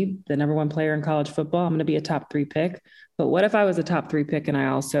going to be the number 1 player in college football. I'm going to be a top 3 pick. But what if I was a top 3 pick and I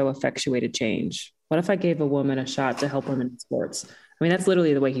also effectuated change? What if I gave a woman a shot to help women in sports? I mean, that's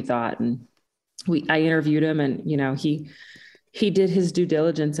literally the way he thought. And I interviewed him, and he did his due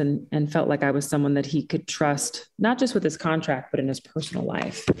diligence and felt like I was someone that he could trust, not just with his contract, but in his personal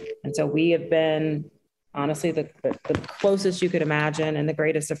life. And so we have been honestly the closest you could imagine and the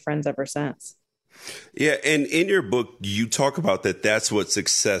greatest of friends ever since. Yeah. And in your book, you talk about that. That's what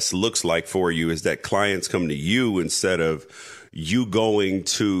success looks like for you, is that clients come to you instead of you going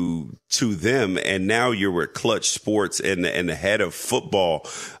to them. And now you're at Clutch Sports and the head of football.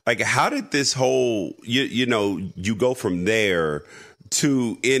 Like, how did this whole, you go from there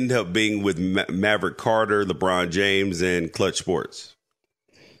to end up being with Maverick Carter, LeBron James, and Clutch Sports?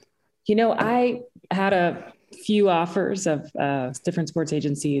 I had a few offers of different sports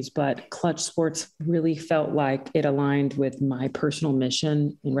agencies, but Clutch Sports really felt like it aligned with my personal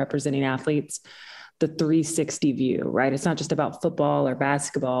mission in representing athletes. The 360 view, right? It's not just about football or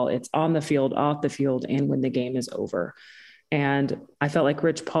basketball. It's on the field, off the field, and when the game is over. And I felt like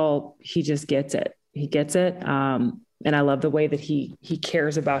Rich Paul, he just gets it. He gets it. And I love the way that he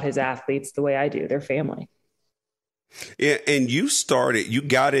cares about his athletes the way I do, their family. Yeah. And you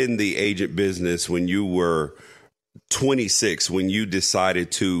got in the agent business when you were 26, when you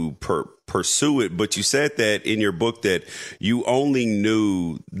decided to pursue it. But you said that in your book that you only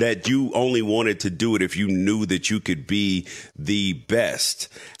wanted to do it if you knew that you could be the best.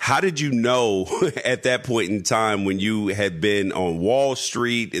 How did you know at that point in time, when you had been on Wall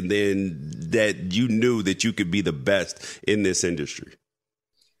Street, and then that you knew that you could be the best in this industry?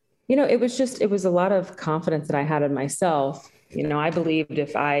 It was a lot of confidence that I had in myself. I believed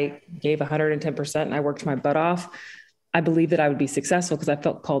if I gave 110% and I worked my butt off, I believed that I would be successful because I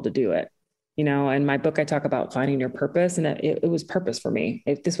felt called to do it. In my book, I talk about finding your purpose, and it was purpose for me.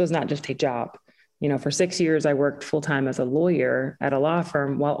 This was not just a job. For 6 years, I worked full time as a lawyer at a law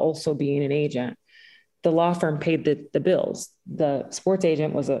firm while also being an agent. The law firm paid the bills. The sports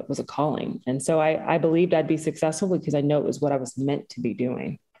agent was a calling. And so I believed I'd be successful because I know it was what I was meant to be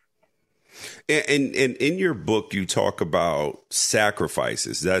doing. And in your book, you talk about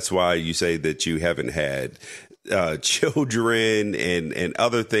sacrifices. That's why you say that you haven't had children and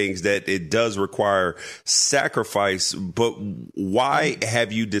other things, that it does require sacrifice. But why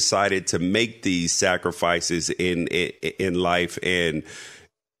have you decided to make these sacrifices in life? And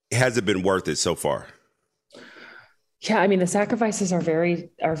has it been worth it so far? Yeah, I mean, the sacrifices are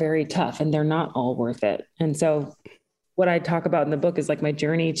very tough, and they're not all worth it. And so what I talk about in the book is like my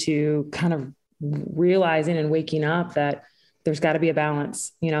journey to kind of realizing and waking up that there's got to be a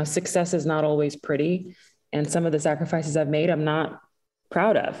balance. Success is not always pretty. And some of the sacrifices I've made, I'm not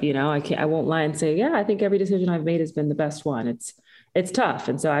proud of. I won't lie and say, yeah, I think every decision I've made has been the best one. It's tough.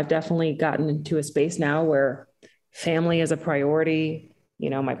 And so I've definitely gotten into a space now where family is a priority.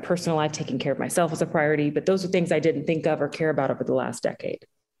 My personal life, taking care of myself is a priority, but those are things I didn't think of or care about over the last decade.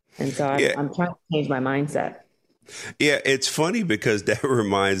 And so I'm trying to change my mindset. Yeah, it's funny because that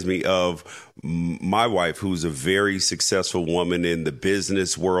reminds me of my wife, who's a very successful woman in the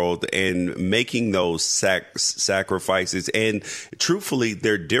business world and making those sacrifices. And truthfully,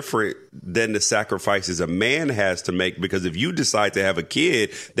 they're different than the sacrifices a man has to make, because if you decide to have a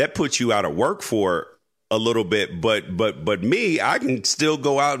kid, that puts you out of work for a little bit, but me, I can still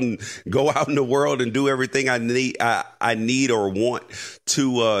go out in the world and do everything I need or want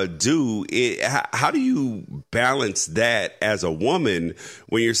to do. How do you balance that as a woman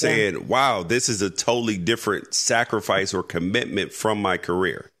when you're saying, wow, this is a totally different sacrifice or commitment from my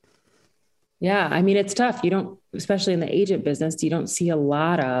career? Yeah. I mean, it's tough. You don't, especially in the agent business, you don't see a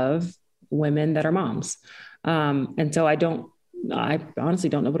lot of women that are moms. And so I honestly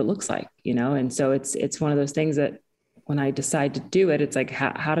don't know what it looks like,? And so it's one of those things that when I decide to do it, it's like,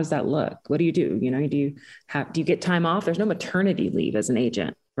 how does that look? What do you do? Do you get time off? There's no maternity leave as an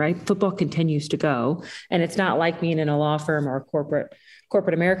agent, right? Football continues to go. And it's not like being in a law firm or corporate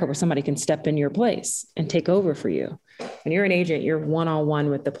America where somebody can step in your place and take over for you. When you're an agent, you're one-on-one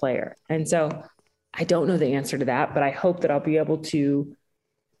with the player. And so I don't know the answer to that, but I hope that I'll be able to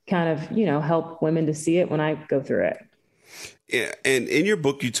kind of, help women to see it when I go through it. Yeah, and in your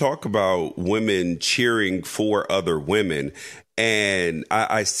book, you talk about women cheering for other women. And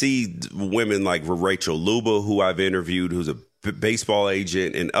I see women like Rachel Luba, who I've interviewed, who's a baseball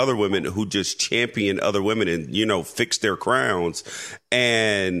agent, and other women who just champion other women and, fix their crowns.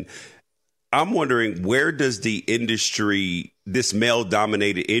 And I'm wondering, where does the industry, this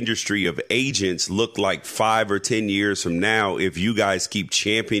male-dominated industry of agents, look like 5 or 10 years from now if you guys keep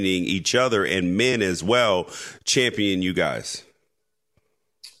championing each other and men as well champion you guys?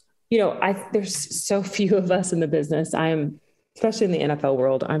 There's so few of us in the business. Especially in the NFL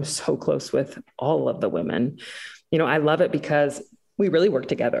world, I'm so close with all of the women. I love it because we really work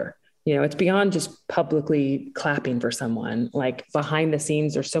together. It's beyond just publicly clapping for someone. Like behind the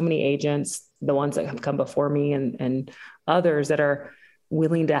scenes, there's so many agents, the ones that have come before me and others that are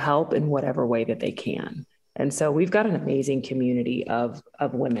willing to help in whatever way that they can. And so we've got an amazing community of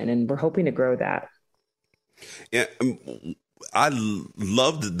women, and we're hoping to grow that. Yeah, I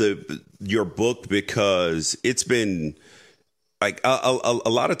loved your book because it's been like a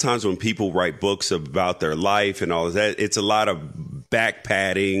lot of times when people write books about their life and all of that, it's a lot of back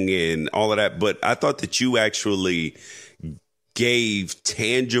padding and all of that. But I thought that you actually gave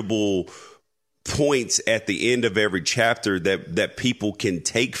tangible points at the end of every chapter that people can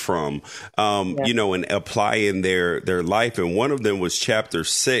take from, and apply in their life. And one of them was chapter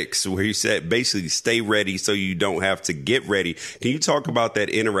 6, where you said basically stay ready so you don't have to get ready. Can you talk about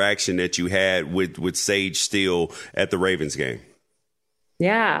that interaction that you had with Sage Steele at the Ravens game?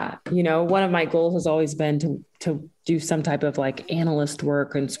 Yeah. One of my goals has always been to do some type of like analyst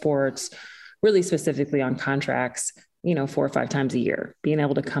work in sports, really specifically on contracts, 4 or 5 times a year, being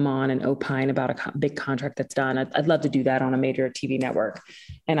able to come on and opine about a big contract that's done. I'd love to do that on a major TV network.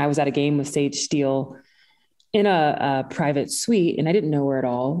 And I was at a game with Sage Steele in a private suite, and I didn't know her at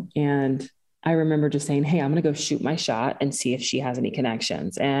all. And I remember just saying, hey, I'm going to go shoot my shot and see if she has any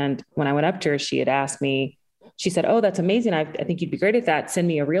connections. And when I went up to her, she had asked me, she said, oh, that's amazing. I think you'd be great at that. Send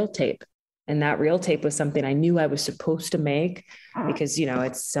me a reel tape. And that reel tape was something I knew I was supposed to make because,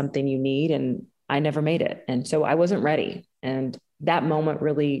 it's something you need. And I never made it. And so I wasn't ready. And that moment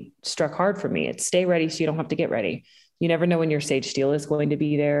really struck hard for me. It's stay ready so you don't have to get ready. You never know when your Sage Steele is going to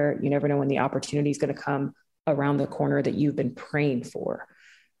be there. You never know when the opportunity is going to come around the corner that you've been praying for.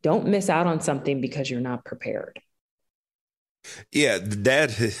 Don't miss out on something because you're not prepared. Yeah,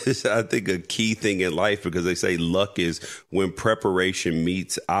 that is, I think, a key thing in life, because they say luck is when preparation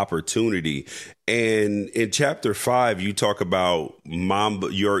meets opportunity. And in chapter 5, you talk about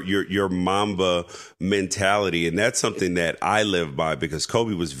Mamba, your Mamba mentality. And that's something that I live by, because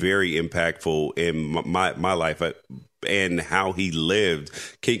Kobe was very impactful in my life and how he lived.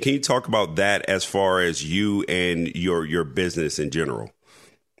 Can you talk about that as far as you and your business in general?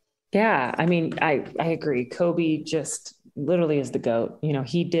 Yeah, I mean, I agree. Kobe just literally is the GOAT.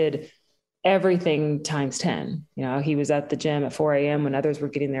 He did everything times 10. He was at the gym at 4 a.m. when others were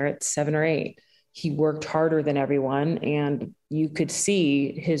getting there at 7 or 8. He worked harder than everyone, and you could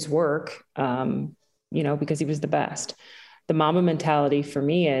see his work, because he was the best. The Mamba mentality for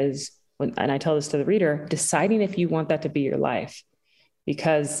me is, and I tell this to the reader, deciding if you want that to be your life,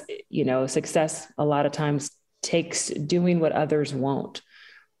 because, success a lot of times takes doing what others won't,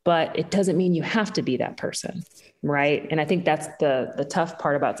 but it doesn't mean you have to be that person. Right. And I think that's the tough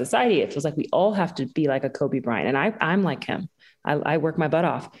part about society. It feels like we all have to be like a Kobe Bryant. And I'm like him. I work my butt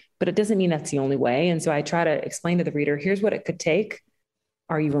off, but it doesn't mean that's the only way. And so I try to explain to the reader, here's what it could take.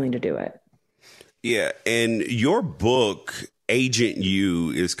 Are you willing to do it? Yeah, and your book, Agent U,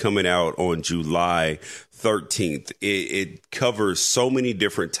 is coming out on July 13th. It covers so many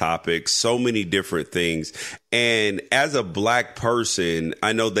different topics, so many different things. And as a Black person,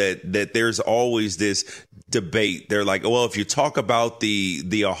 I know that there's always this debate. They're like, well, if you talk about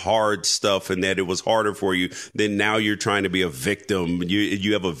the hard stuff and that it was harder for you, then now you're trying to be a victim.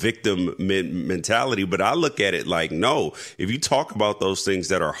 You have a victim mentality. But I look at it like, no, if you talk about those things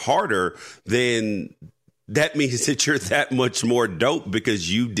that are harder, then that means that you're that much more dope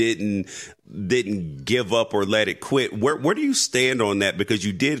because you didn't give up or let it quit. Where do you stand on that? Because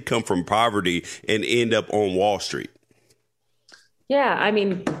you did come from poverty and end up on Wall Street. Yeah, I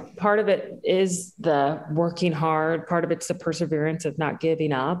mean, part of it is the working hard. Part of it's the perseverance of not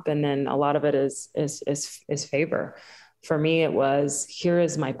giving up, and then a lot of it is favor. For me, it was, here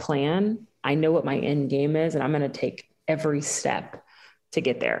is my plan. I know what my end game is, and I'm going to take every step to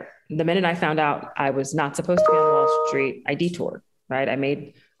get there. The minute I found out I was not supposed to be on Wall Street, I detoured, right? I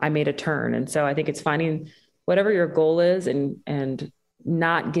made a turn. And so I think it's finding whatever your goal is and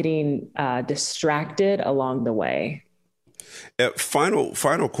not getting distracted along the way.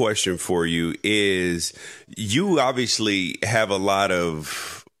 Final question for you is, you obviously have a lot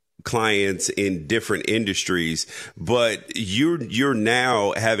of clients in different industries, but you're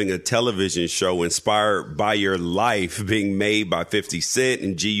now having a television show inspired by your life being made by 50 Cent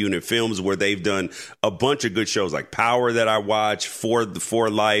and G Unit Films, where they've done a bunch of good shows like Power that I watch, For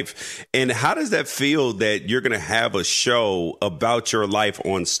Life. And how does that feel that you're going to have a show about your life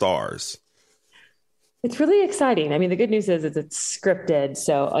on Starz? It's really exciting. I mean, the good news is it's scripted,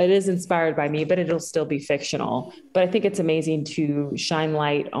 so it is inspired by me, but it'll still be fictional. But I think it's amazing to shine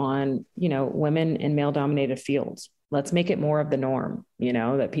light on, women in male-dominated fields. Let's make it more of the norm,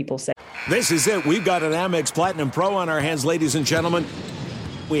 that people say. This is it. We've got an Amex Platinum Pro on our hands, ladies and gentlemen.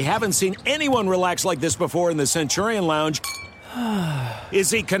 We haven't seen anyone relax like this before in the Centurion Lounge. Is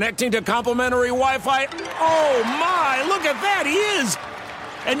he connecting to complimentary Wi-Fi? Oh, my! Look at that! He is!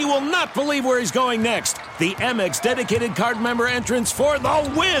 And you will not believe where he's going next. The Amex dedicated card member entrance for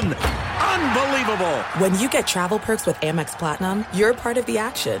the win. Unbelievable. When you get travel perks with Amex Platinum, you're part of the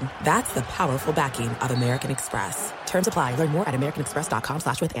action. That's the powerful backing of American Express. Terms apply. Learn more at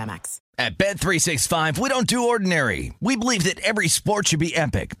americanexpress.com/withAmex. At Bet365, we don't do ordinary. We believe that every sport should be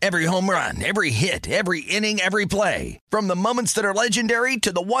epic. Every home run, every hit, every inning, every play. From the moments that are legendary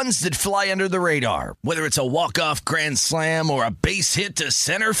to the ones that fly under the radar. Whether it's a walk-off grand slam or a base hit to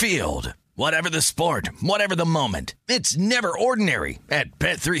center field. Whatever the sport, whatever the moment. It's never ordinary at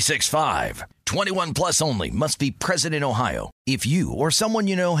Bet365. 21 plus only. Must be present in Ohio. If you or someone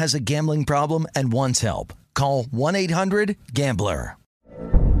you know has a gambling problem and wants help, call 1-800-GAMBLER.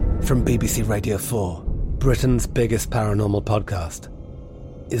 From BBC Radio 4, Britain's biggest paranormal podcast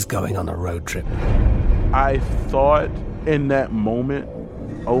is going on a road trip. I thought in that moment,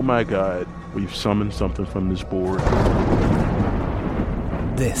 oh my God, we've summoned something from this board.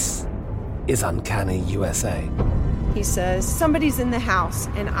 This is Uncanny USA. He says, somebody's in the house,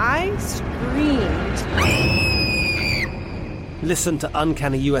 and I screamed. Listen to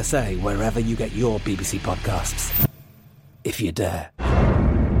Uncanny USA wherever you get your BBC podcasts, if you dare.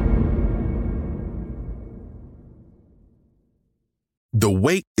 The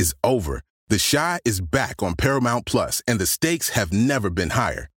wait is over. The Chi is back on Paramount Plus, and the stakes have never been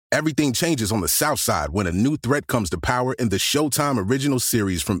higher. Everything changes on the South Side when a new threat comes to power in the Showtime original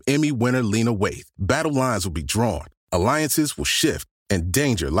series from Emmy winner Lena Waithe. Battle lines will be drawn, alliances will shift, and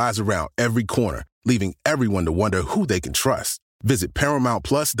danger lies around every corner, leaving everyone to wonder who they can trust. Visit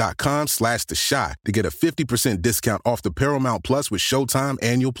ParamountPlus.com/The Chi to get a 50% discount off the Paramount Plus with Showtime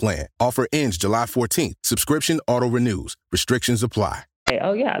annual plan. Offer ends July 14th. Subscription auto-renews. Restrictions apply.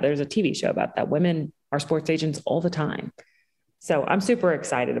 Oh, yeah, there's a TV show about that. Women are sports agents all the time. So I'm super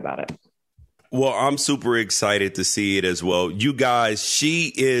excited about it. Well, I'm super excited to see it as well. You guys,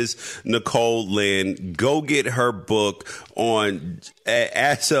 she is Nicole Lynn. Go get her book on,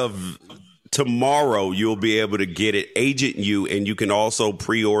 as of tomorrow, you'll be able to get it, Agent U, and you can also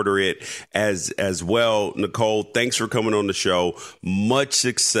pre-order it as well. Nicole, thanks for coming on the show. Much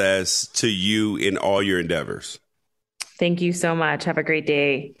success to you in all your endeavors. Thank you so much. Have a great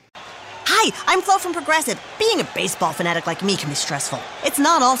day. Hi, I'm Flo from Progressive. Being a baseball fanatic like me can be stressful. It's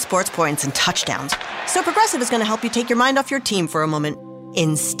not all sports points and touchdowns. So Progressive is going to help you take your mind off your team for a moment.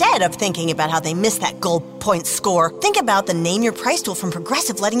 Instead of thinking about how they missed that goal point score, think about the Name Your Price tool from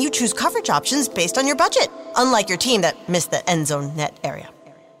Progressive, letting you choose coverage options based on your budget. Unlike your team that missed the end zone net area.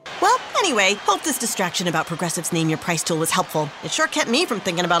 Well, anyway, hope this distraction about Progressive's Name Your Price tool was helpful. It sure kept me from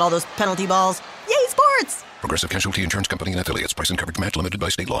thinking about all those penalty balls. Yay, sports! Progressive Casualty Insurance Company and Affiliates. Price and coverage match limited by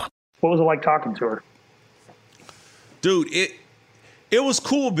state law. What was it like talking to her? Dude, it was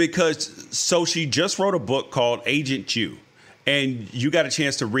cool because she just wrote a book called Agent You, and you got a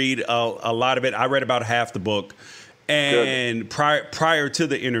chance to read a lot of it. I read about half the book, and prior to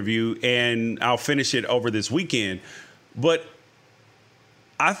the interview, and I'll finish it over this weekend. But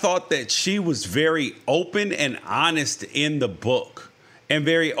I thought that she was very open and honest in the book, and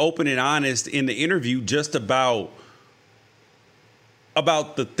very open and honest in the interview, just about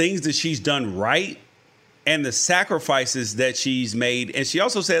the things that she's done right and the sacrifices that she's made. And she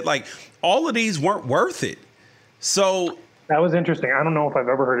also said, like, all of these weren't worth it. So that was interesting. I don't know if I've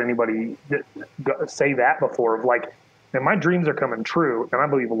ever heard anybody say that before, of like, and my dreams are coming true. And I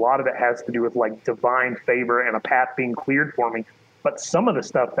believe a lot of it has to do with like divine favor and a path being cleared for me. But some of the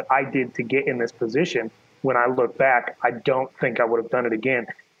stuff that I did to get in this position, when I look back, I don't think I would have done it again.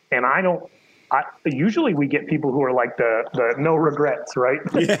 And usually we get people who are like the no regrets, right?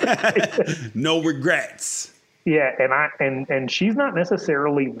 Yeah. No regrets. Yeah, and she's not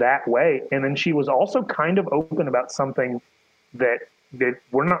necessarily that way. And then she was also kind of open about something that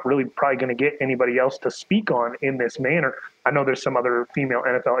we're not really probably going to get anybody else to speak on in this manner. I know there's some other female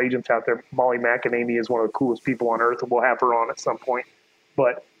NFL agents out there. Molly McAnamy is one of the coolest people on earth. We'll have her on at some point.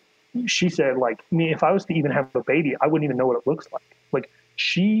 But she said, like, me, if I was to even have a baby, I wouldn't even know what it looks like. Like,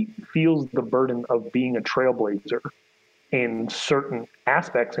 she feels the burden of being a trailblazer in certain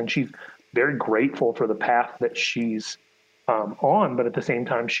aspects, and she's very grateful for the path that she's on. But at the same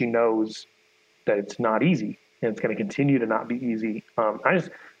time, she knows that it's not easy, and it's going to continue to not be easy. I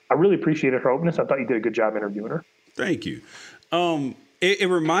really appreciated her openness. I thought you did a good job interviewing her. Thank you. It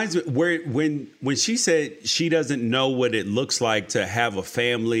reminds me when she said she doesn't know what it looks like to have a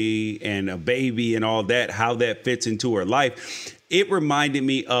family and a baby and all that, how that fits into her life. It reminded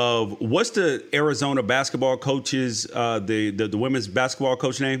me of, what's the Arizona basketball coach's, the women's basketball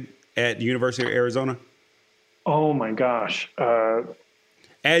coach name at the University of Arizona? Oh my gosh.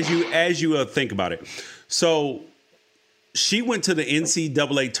 As you think about it. So she went to the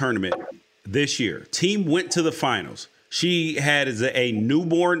NCAA tournament this year. Team went to the finals. She had a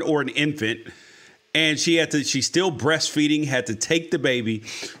newborn or an infant, and she's still breastfeeding, had to take the baby.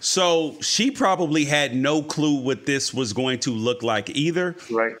 So she probably had no clue what this was going to look like either.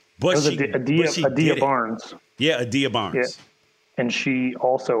 Right. But Adia Barnes. Yeah, Adia Barnes. Yeah. And she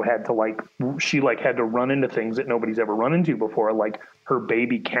also had to had to run into things that nobody's ever run into before, like her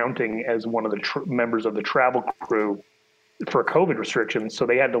baby counting as one of the members of the travel crew for COVID restrictions. So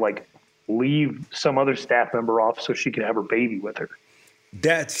they had to leave some other staff member off so she could have her baby with her.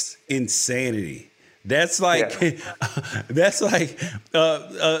 That's insanity. That's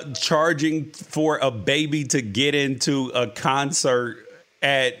charging for a baby to get into a concert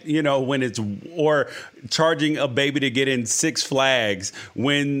at, or charging a baby to get in Six Flags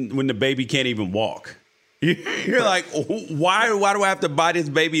when the baby can't even walk. You're like, why do I have to buy this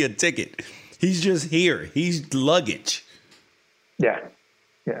baby a ticket? He's just here. He's luggage. Yeah.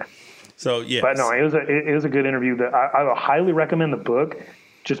 Yeah. So, yeah. But no, it was a good interview. That I would highly recommend the book,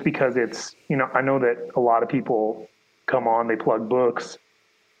 just because it's, I know that a lot of people come on, they plug books,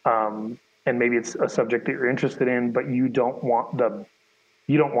 and maybe it's a subject that you're interested in, but you don't want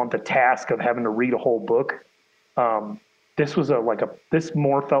the task of having to read a whole book. This was this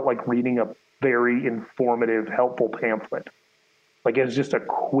more felt like reading a very informative, helpful pamphlet. It was just a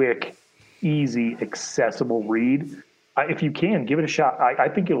quick, easy, accessible read. If you can, give it a shot. I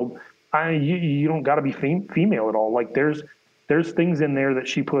think you don't got to be female at all. There's things in there that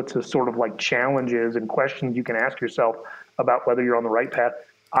she puts as sort of challenges and questions you can ask yourself about whether you're on the right path.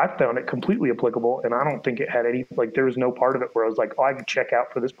 I found it completely applicable, and I don't think it had any, there was no part of it where I was like, oh, I can check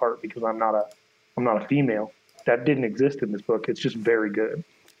out for this part because I'm not a female. That didn't exist in this book. It's just very good.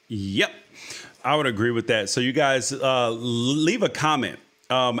 Yep. I would agree with that. So you guys leave a comment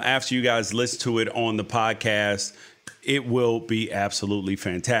after you guys listen to it on the podcast. It will be absolutely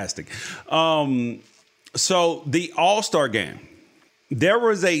fantastic. So the All-Star game, there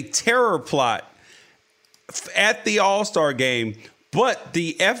was a terror plot at the All-Star game, but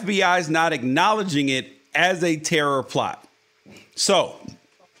the FBI is not acknowledging it as a terror plot. So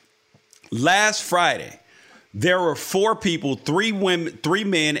last Friday, there were 4 people, 3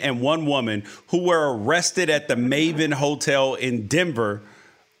 men and 1 woman, who were arrested at the Maven Hotel in Denver.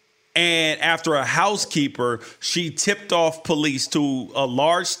 And after a housekeeper, she tipped off police to a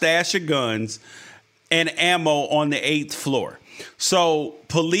large stash of guns and ammo on the 8th floor. So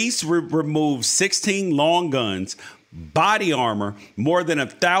police removed 16 long guns, body armor, more than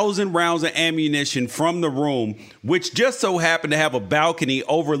 1,000 rounds of ammunition from the room, which just so happened to have a balcony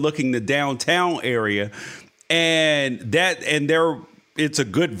overlooking the downtown area. And there it's a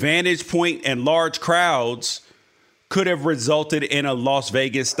good vantage point, and large crowds could have resulted in a Las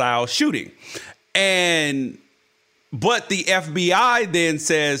Vegas style shooting. But the FBI then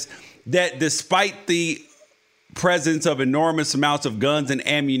says that despite the presence of enormous amounts of guns and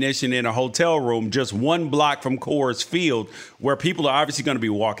ammunition in a hotel room just one block from Coors Field, where people are obviously going to be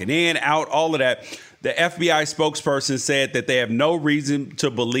walking in, out, all of that, the FBI spokesperson said that they have no reason to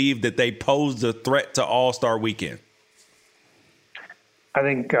believe that they posed a threat to All-Star Weekend. I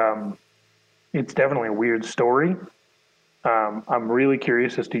think it's definitely a weird story. I'm really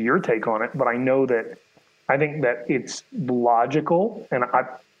curious as to your take on it, but I think that it's logical, and I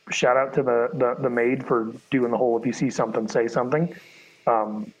shout out to the maid for doing the whole "if you see something, say something."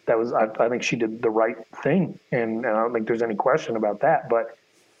 I think she did the right thing, and I don't think there's any question about that. But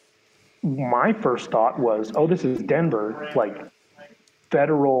my first thought was, oh, this is Denver. Like,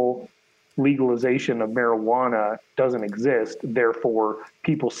 federal legalization of marijuana doesn't exist. Therefore,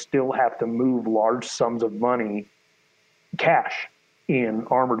 people still have to move large sums of money, cash, in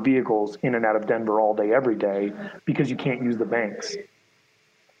armored vehicles in and out of Denver all day, every day, because you can't use the banks.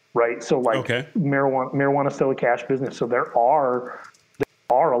 Right. So marijuana is still a cash business. So there are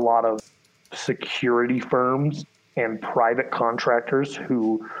a lot of security firms and private contractors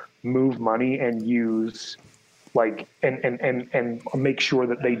who move money and use and make sure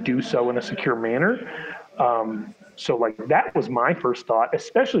that they do so in a secure manner. So that was my first thought,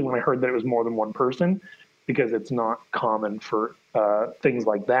 especially when I heard that it was more than one person, because it's not common for things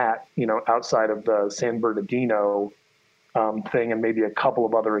like that, outside of the San Bernardino thing and maybe a couple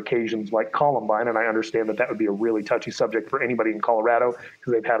of other occasions like Columbine. And I understand that would be a really touchy subject for anybody in Colorado,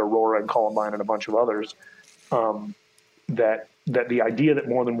 because they've had Aurora and Columbine and a bunch of others. That the idea that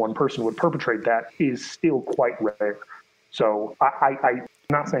more than one person would perpetrate that is still quite rare. So I'm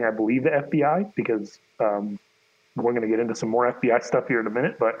not saying I believe the FBI, because we're going to get into some more FBI stuff here in a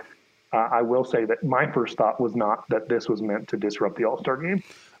minute, but I will say that my first thought was not that this was meant to disrupt the All-Star game.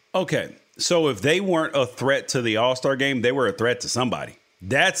 Okay, so if they weren't a threat to the All-Star game, they were a threat to somebody.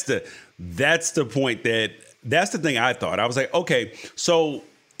 That's the point that's the thing I thought. I was like, okay, so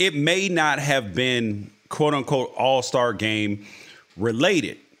it may not have been quote unquote All-Star game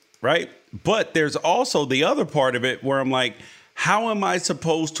related, right? But there's also the other part of it where I'm like, how am I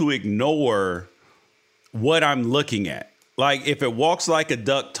supposed to ignore what I'm looking at? Like, if it walks like a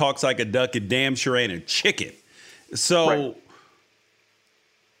duck, talks like a duck, it damn sure ain't a chicken. So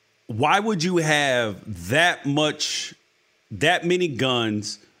why would you have that many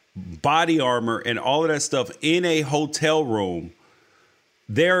guns, body armor, and all of that stuff in a hotel room?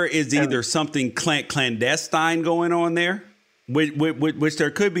 There is either something clandestine going on there, which there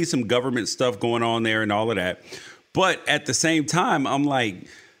could be some government stuff going on there and all of that. But at the same time, I'm like,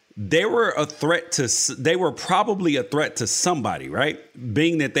 they were probably a threat to somebody, right?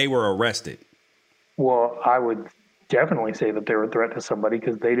 Being that they were arrested. Well, I would definitely say that they were a threat to somebody,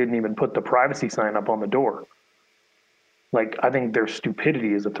 because they didn't even put the privacy sign up on the door. Like, I think their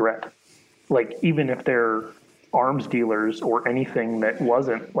stupidity is a threat. Like, even if they're arms dealers or anything that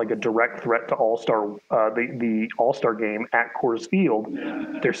wasn't like a direct threat to the All-Star game at Coors Field,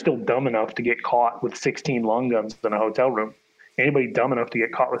 they're still dumb enough to get caught with 16 long guns in a hotel room. Anybody dumb enough to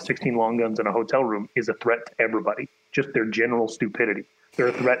get caught with 16 long guns in a hotel room is a threat to everybody. Just their general stupidity. They're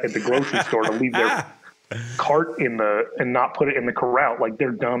a threat at the grocery store to leave their cart and not put it in the corral. Like,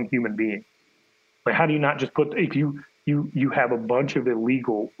 they're dumb human beings. Like, how do you not just put, if you have a bunch of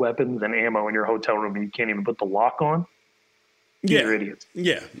illegal weapons and ammo in your hotel room and you can't even put the lock on? You're idiots.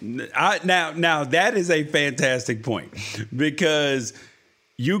 Yeah. Now that is a fantastic point, because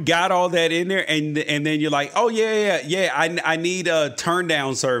you got all that in there, and then you're like, oh yeah. I need a turn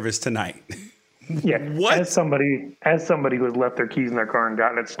down service tonight. Yeah. What? As somebody who has left their keys in their car and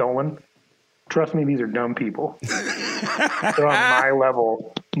gotten it stolen, trust me, these are dumb people. They're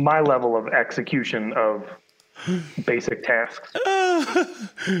on my level of execution of basic tasks.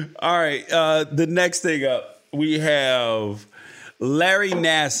 All right. The next thing up, we have Larry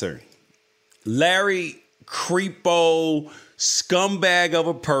Nassar. Larry creepo, scumbag of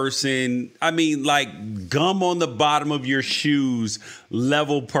a person. I mean, like gum on the bottom of your shoes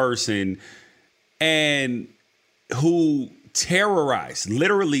level person, and who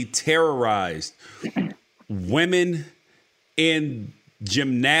literally terrorized women in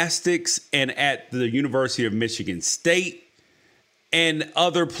gymnastics and at the University of Michigan State and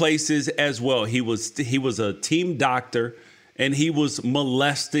other places as well. He was a team doctor, and he was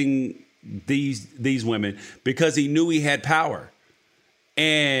molesting these women because he knew he had power.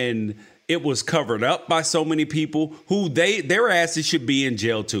 And it was covered up by so many people who their asses should be in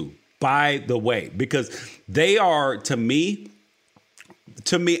jail too, by the way, because they are, to me,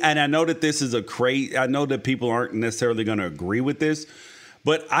 to me, and I know that this is I know that people aren't necessarily going to agree with this,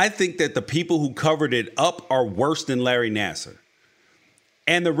 but I think that the people who covered it up are worse than Larry Nassar.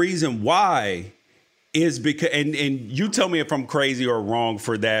 And the reason why is because, and you tell me if I'm crazy or wrong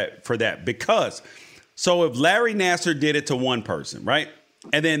for that, because, so if Larry Nassar did it to one person, right?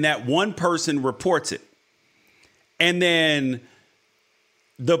 And then that one person reports it. And then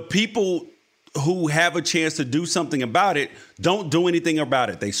the people who have a chance to do something about it don't do anything about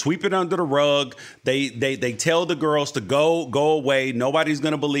it. They sweep it under the rug. They tell the girls to go away. Nobody's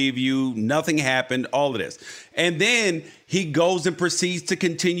going to believe you. Nothing happened. All of this. And then he goes and proceeds to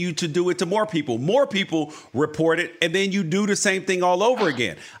continue to do it to more people. More people report it. And then you do the same thing all over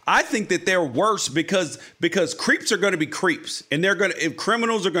again. I think that they're worse because creeps are going to be creeps, and if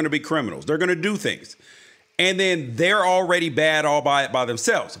criminals are going to be criminals. They're going to do things. And then they're already bad all by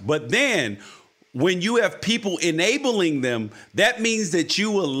themselves. But then when you have people enabling them, that means that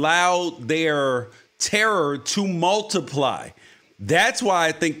you allow their terror to multiply. That's why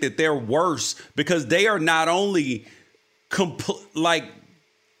I think that they're worse, because they are not only like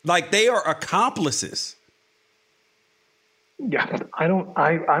they are accomplices. Yeah, I don't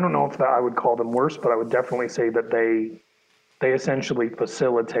know if I would call them worse, but I would definitely say that they essentially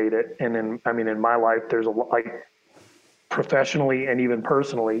facilitate it. And in my life, there's a lot, like, professionally and even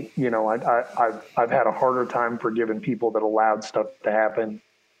personally, I've had a harder time forgiving people that allowed stuff to happen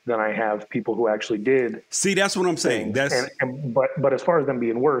than I have people who actually did. See, that's what I'm saying. But as far as them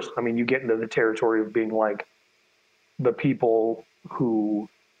being worse, I mean, you get into the territory of being like the people who,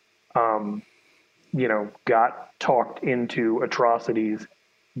 got talked into atrocities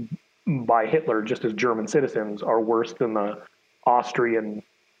by Hitler just as German citizens are worse than the Austrian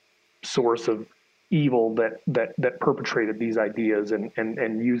source of evil that perpetrated these ideas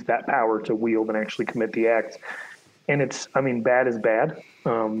and used that power to wield and actually commit the acts. And bad is bad.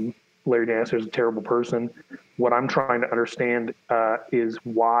 Larry Nassar is a terrible person. What I'm trying to understand is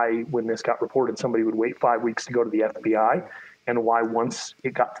why, when this got reported, somebody would wait 5 weeks to go to the FBI, and why once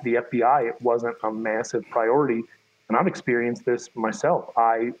it got to the FBI, it wasn't a massive priority. And I've experienced this myself.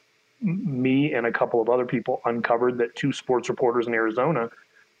 Me and a couple of other people uncovered that 2 sports reporters in Arizona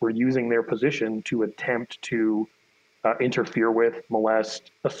were using their position to attempt to interfere with,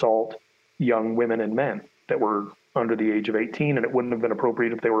 molest, assault young women and men that were under the age of 18, and it wouldn't have been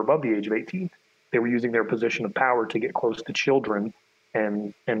appropriate if they were above the age of 18. They were using their position of power to get close to children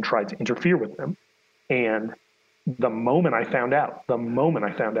and try to interfere with them. And the moment I found out,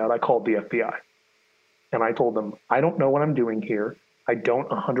 I called the FBI. And I told them, I don't know what I'm doing here. I don't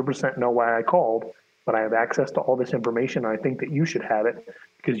 100% know why I called, but I have access to all this information. And I think that you should have it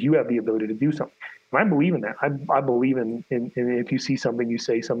because you have the ability to do something. And I believe in that. I believe in if you see something, you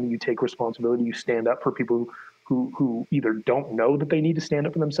say something, you take responsibility, you stand up for people who either don't know that they need to stand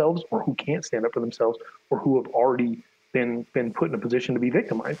up for themselves, or who can't stand up for themselves, or who have already been put in a position to be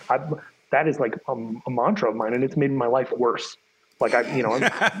victimized. That is like a mantra of mine, and it's made my life worse. Like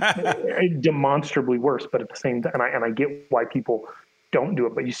demonstrably worse. But at the same time, and I get why people don't do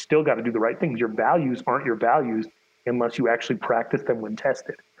it, but you still got to do the right things. Your values aren't your values unless you actually practice them when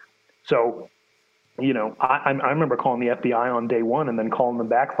tested. So, I remember calling the FBI on day one and then calling them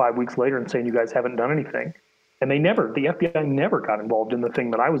back 5 weeks later and saying, you guys haven't done anything. And the FBI never got involved in the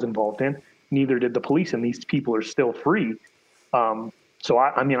thing that I was involved in. Neither did the police, and these people are still free. So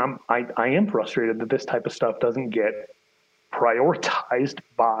I am frustrated that this type of stuff doesn't get prioritized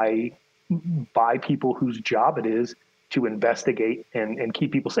by people whose job it is to investigate and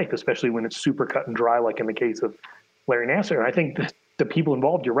keep people safe, especially when it's super cut and dry, like in the case of Larry Nassar. And I think the people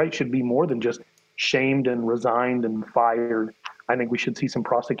involved, you're right, should be more than just shamed and resigned and fired. I think we should see some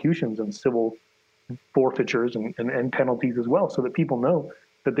prosecutions and civil forfeitures and penalties as well, so that people know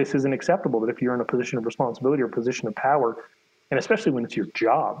that this isn't acceptable, that if you're in a position of responsibility or a position of power, and especially when it's your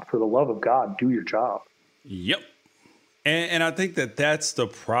job, for the love of God, do your job. Yep. And I think that that's the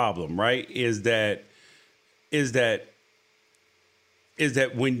problem, right? Is that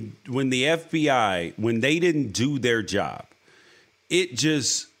when the FBI, when they didn't do their job, it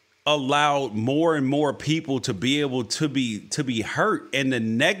just allowed more and more people to be able to be hurt. And the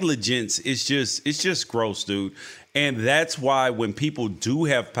negligence is just gross, dude. And that's why when people do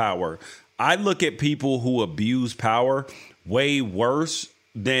have power, I look at people who abuse power way worse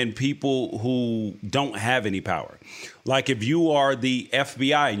than people who don't have any power. Like if you are the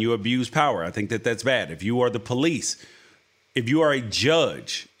FBI and you abuse power, I think that that's bad. If you are the police, if you are a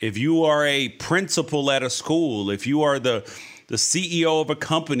judge, if you are a principal at a school, if you are the CEO of a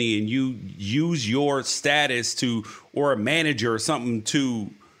company and you use your status or a manager or something to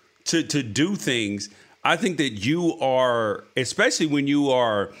do things, I think that you are, especially when you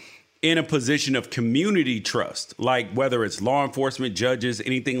are in a position of community trust, like whether it's law enforcement, judges,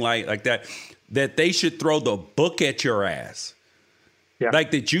 anything like that, that they should throw the book at your ass. Yeah. Like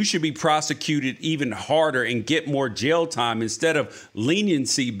that you should be prosecuted even harder and get more jail time instead of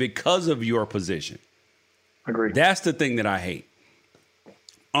leniency because of your position. Agreed. That's the thing that I hate.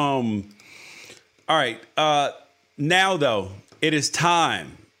 All right. Now, though, it is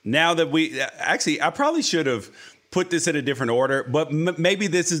time. Now that I probably should have put this in a different order, but maybe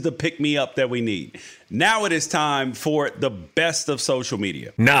this is the pick-me-up that we need. Now it is time for the best of social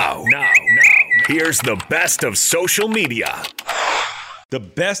media. Now, here's the best of social media. The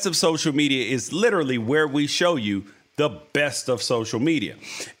best of social media is literally where we show you the best of social media.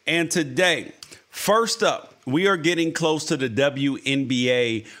 And today, first up, we are getting close to the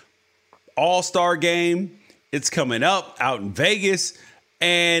WNBA All-Star Game. It's coming up out in Vegas.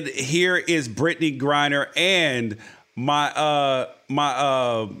 And here is Brittany Griner and my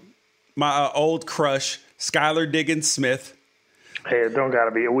old crush, Skylar Diggins-Smith. Hey, it don't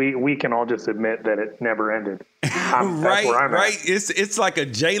gotta be. We can all just admit that it never ended. Right. It's like a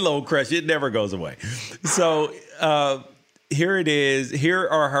J-Lo crush. It never goes away. So here it is. Here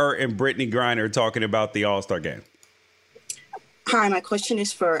are her and Brittany Griner talking about the All-Star Game. Hi, my question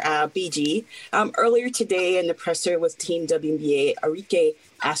is for BG. Earlier today in the presser with Team WNBA, Arike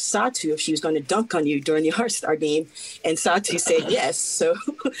asked Satu if she was going to dunk on you during the All-Star Game, and Satu said yes. So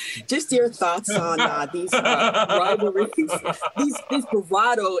just your thoughts on these rivalries, these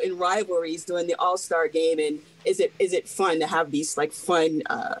bravado and rivalries during the All-Star Game, and is it fun to have these like fun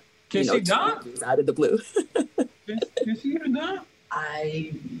Can she dunk? Out of the blue? Can she even dunk?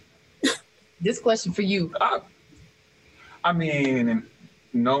 This question for you. I mean,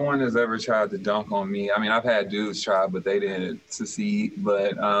 no one has ever tried to dunk on me. I mean, I've had dudes try, but they didn't succeed.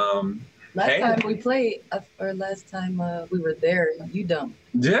 But last time we played, or last time we were there, you dunked.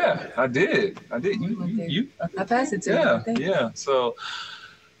 Yeah, I did. You I passed it to you. Yeah. So,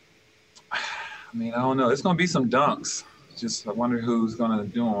 I mean, I don't know. It's gonna be some dunks. Just I wonder who's gonna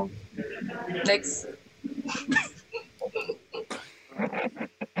do them. Next.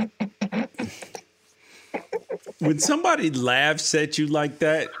 When somebody laughs at you like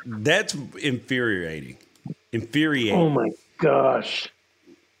that, that's infuriating. Oh my gosh.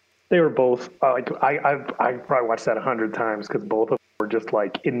 They were both I probably watched that 100 times because both of them were just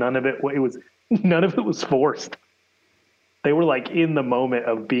like, and none of it was forced. They were like in the moment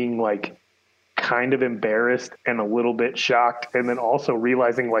of being like kind of embarrassed and a little bit shocked, and then also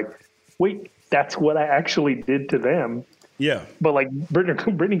realizing like, wait, that's what I actually did to them. Yeah. But like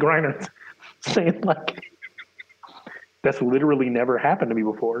Brittany Griner saying like, that's literally never happened to me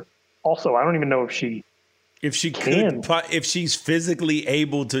before. Also, I don't even know if she's physically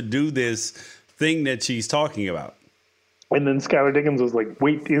able to do this thing that she's talking about. And then Skylar Diggins was like,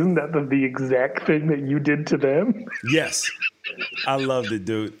 wait, isn't that the exact thing that you did to them? Yes. I loved it,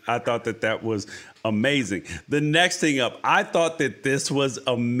 dude. I thought that was amazing. The next thing up, I thought that this was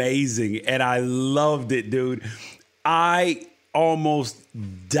amazing, and I loved it, dude. I almost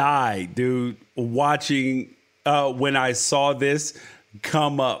died, dude, watching when I saw this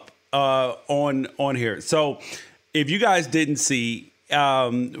come up on here. So if you guys didn't see,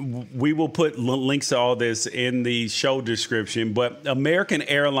 we will put links to all this in the show description, but American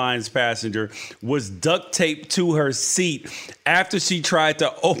Airlines passenger was duct taped to her seat after she tried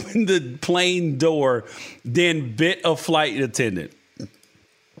to open the plane door, then bit a flight attendant.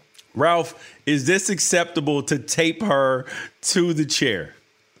 Ralph, is this acceptable to tape her to the chair?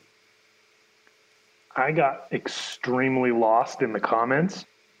 I got extremely lost in the comments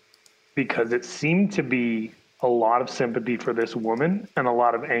because it seemed to be a lot of sympathy for this woman and a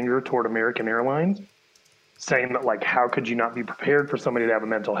lot of anger toward American Airlines, saying that, like, how could you not be prepared for somebody to have a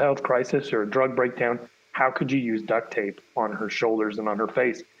mental health crisis or a drug breakdown? How could you use duct tape on her shoulders and on her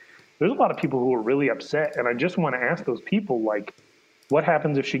face? There's a lot of people who are really upset, and I just want to ask those people, like, what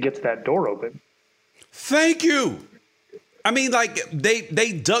happens if she gets that door open? Thank you. I mean, like,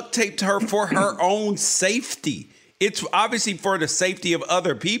 they duct taped her for her own safety. It's obviously for the safety of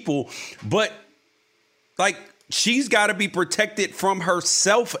other people, but, like, she's got to be protected from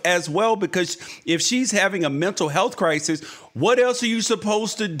herself as well, because if she's having a mental health crisis, what else are you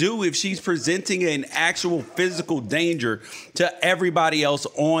supposed to do if she's presenting an actual physical danger to everybody else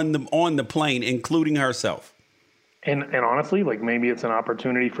on the plane, including herself? And honestly, like, maybe it's an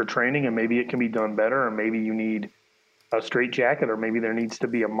opportunity for training, and maybe it can be done better, or maybe you need a straight jacket, or maybe there needs to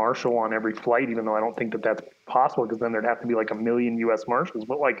be a marshal on every flight, even though I don't think that that's possible, because then there'd have to be like 1 million U.S. marshals.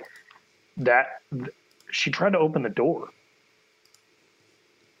 But like that, she tried to open the door.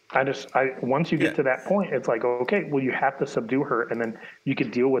 Once you get to that point, it's like, okay, well, you have to subdue her, and then you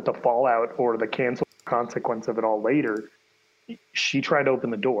could deal with the fallout or the cancel consequence of it all later. She tried to open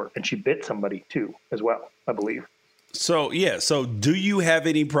the door, and she bit somebody too, as well, I believe. So do you have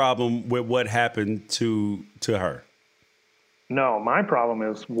any problem with what happened to her? No, my problem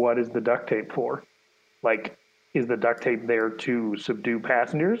is, what is the duct tape for? Like, is the duct tape there to subdue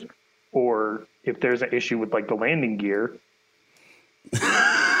passengers? Or if there's an issue with, like, the landing gear?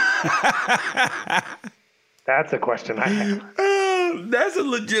 That's a question I have. That's a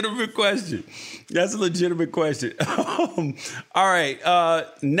legitimate question. All right.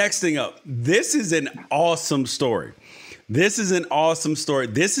 Next thing up. This is an awesome story. This is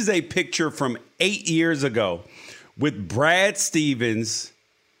a picture from 8 years ago with Brad Stevens,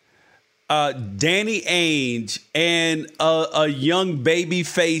 Danny Ainge, and a young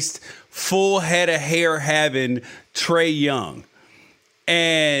baby-faced, full head of hair having Trae Young.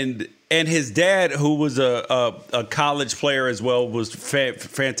 And his dad, who was a college player as well, was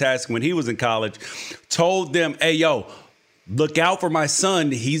fantastic when he was in college, told them, hey, yo, look out for my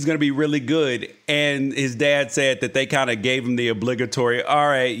son. He's going to be really good. And his dad said that they kind of gave him the obligatory, all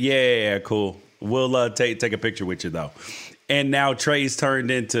right, yeah, cool. We'll take a picture with you, though. And now Trae's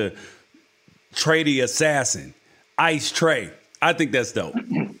turned into Trae the Assassin, Ice Trae. I think that's dope.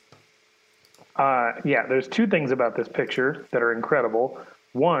 Yeah, there's two things about this picture that are incredible.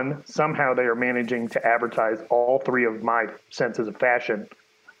 One, somehow they are managing to advertise all three of my senses of fashion.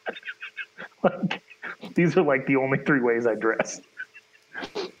 Like, these are like the only three ways I dress.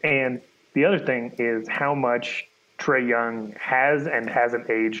 And the other thing is how much Trae Young has and hasn't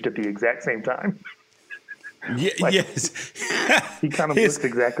aged at the exact same time. Yes. He kind of looks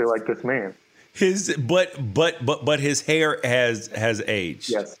exactly like this man. But his hair has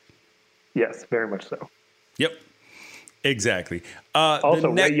aged. Yes, very much so. Yep. Exactly. Also,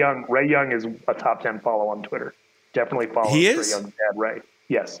 Ray Young is a top 10 follow on Twitter. Definitely follow Trae Young's dad, Ray.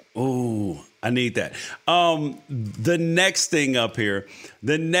 Yes. Ooh, I need that. The next thing up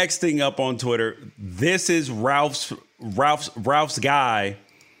on Twitter, this is Ralph's guy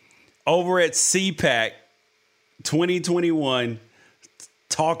over at CPAC 2021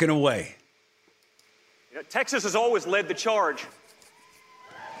 talking away. You know, Texas has always led the charge.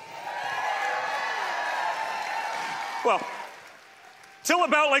 Well, till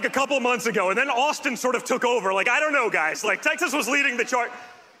about like a couple months ago, and then Austin sort of took over. Like, I don't know, guys. Like, Texas was leading the chart.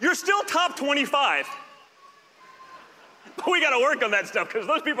 You're still top 25. But we got to work on that stuff because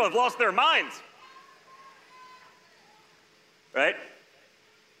those people have lost their minds. Right?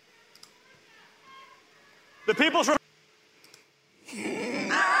 The people's...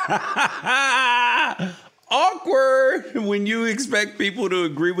 Awkward when you expect people to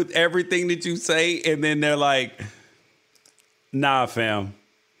agree with everything that you say, and then they're like... Nah, fam.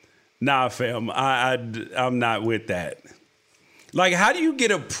 I'm not with that. Like, how do you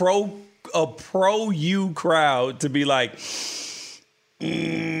get a pro you crowd to be like,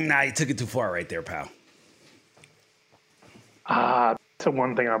 nah, you took it too far right there, pal? That's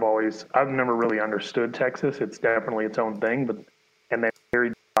one thing I've never really understood Texas. It's definitely its own thing, and they're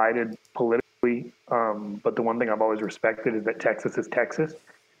very divided politically. But the one thing I've always respected is that Texas is Texas.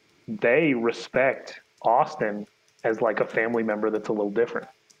 They respect Austin as like a family member that's a little different,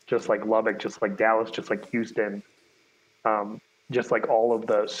 just like Lubbock, just like Dallas, just like Houston, just like all of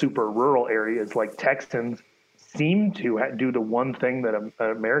the super rural areas. Like, Texans seem to do the one thing that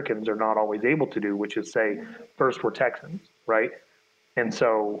Americans are not always able to do, which is say, first, we're Texans, right? And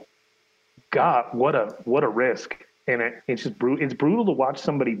so, God, what a risk. And it's just it's brutal to watch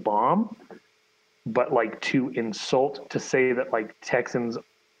somebody bomb, but like to insult, to say that like Texans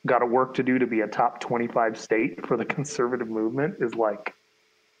got a work to do to be a top 25 state for the conservative movement is like,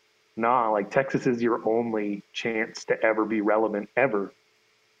 nah, like Texas is your only chance to ever be relevant, ever,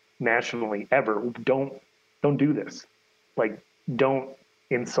 nationally, ever. Don't do this. Like, don't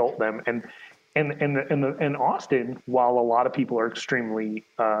insult them. And Austin, while a lot of people are extremely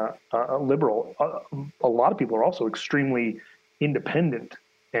liberal, a lot of people are also extremely independent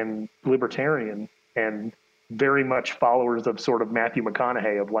and libertarian and very much followers of sort of Matthew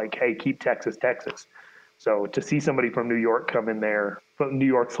McConaughey of like, hey, keep Texas, Texas. So to see somebody from New York come in there, from New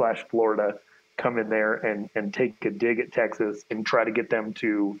York / Florida, come in there and take a dig at Texas and try to get them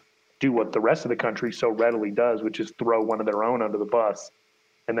to do what the rest of the country so readily does, which is throw one of their own under the bus,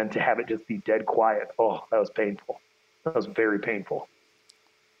 and then to have it just be dead quiet. Oh, that was painful. That was very painful.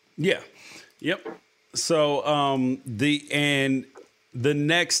 Yeah. Yep. So the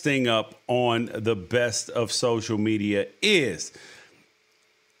next thing up on the best of social media is,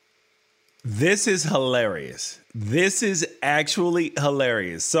 this is hilarious. This is actually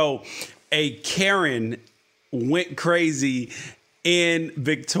hilarious. So a Karen went crazy in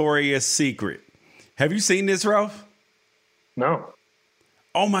Victoria's Secret. Have you seen this, Ralph? No.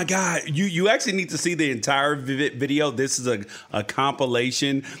 Oh my God. You actually need to see the entire video. This is a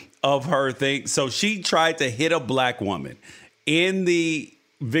compilation of her thing. So she tried to hit a black woman in the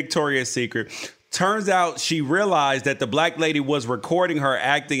Victoria's Secret. Turns out she realized that the black lady was recording her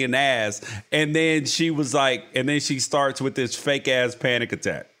acting an ass. And then she was like, and then she starts with this fake ass panic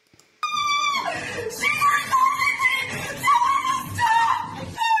attack.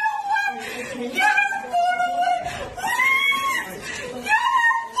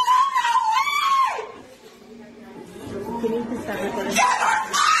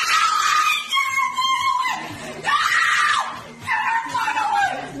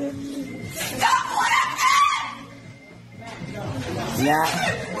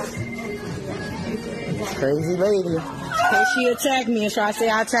 Crazy lady. Because she attacked me and tried to say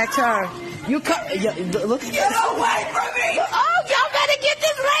I attacked her. You look at this. Get away from me! Oh, y'all better get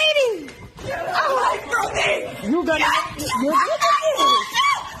this lady! Get away from me! You gonna look at this.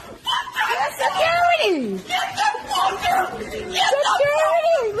 Security! Get the fucker!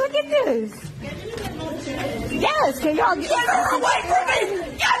 Security! Look at this. Yes, can y'all get her away from me?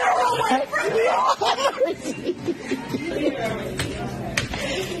 Get her away from me!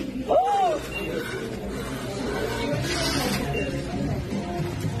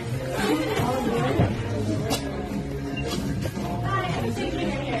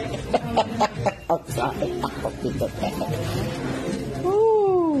 I'm sorry. I'll be the bad.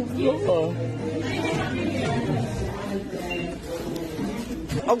 Ooh,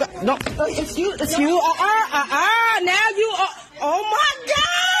 oh God, no, it's you. Now you are. Oh my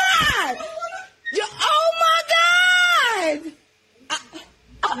God! Oh my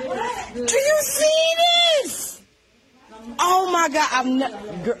God! Do you see this? Oh my God!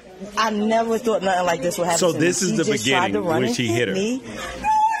 I never thought nothing like this would happen. So this is the beginning when she hit her. Me,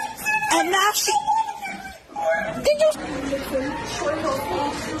 and now she. Did you?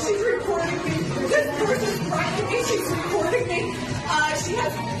 She's recording me. This person's writing me. She's recording me. She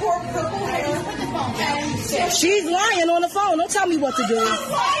has poor purple hair. And she's lying on the phone. Don't tell me what to do.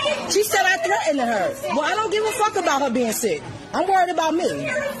 She said I threatened her. Well, I don't give a fuck about her being sick. I'm worried about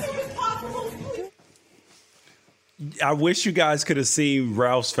me. I wish you guys could have seen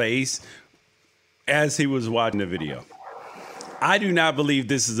Ralph's face as he was watching the video. I do not believe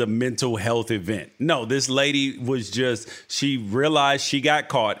this is a mental health event. No, this lady was she realized she got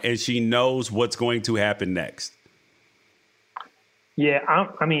caught and she knows what's going to happen next. Yeah,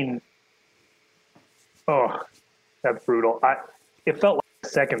 I mean, oh, that's brutal. It felt like a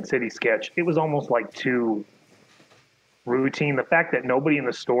Second City sketch. It was almost like too routine. The fact that nobody in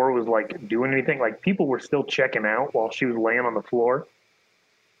the store was like doing anything, like people were still checking out while she was laying on the floor.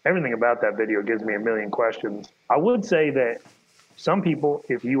 Everything about that video gives me a million questions. I would say that some people,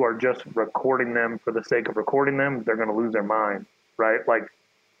 if you are just recording them for the sake of recording them, they're going to lose their mind, right? Like,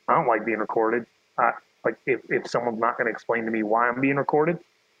 I don't like being recorded. Like, if someone's not going to explain to me why I'm being recorded,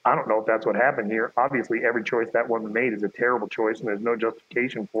 I don't know if that's what happened here. Obviously, every choice that woman made is a terrible choice, and there's no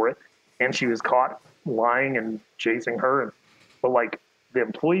justification for it. And she was caught lying and chasing her. But, like, the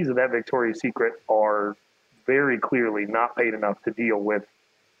employees of that Victoria's Secret are very clearly not paid enough to deal with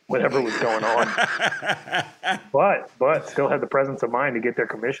whatever was going on, but still had the presence of mind to get their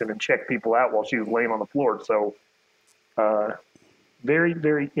commission and check people out while she was laying on the floor. So, very,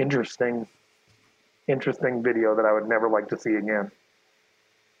 very interesting video that I would never like to see again.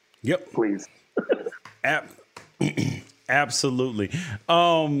 Yep. Please. Absolutely.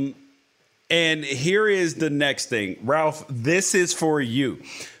 And here is the next thing, Ralph. This is for you.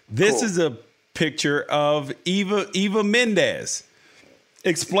 This is a picture of Eva Mendes.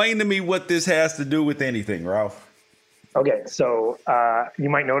 Explain to me what this has to do with anything, Ralph. Okay, so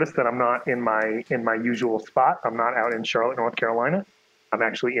you might notice that I'm not in my usual spot. I'm not out in Charlotte, North Carolina. I'm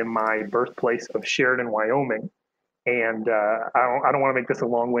actually in my birthplace of Sheridan, Wyoming. And I don't want to make this a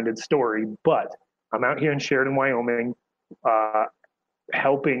long-winded story, but I'm out here in Sheridan, Wyoming,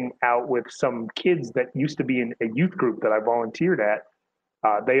 helping out with some kids that used to be in a youth group that I volunteered at.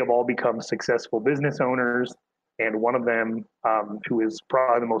 They have all become successful business owners. And one of them, who is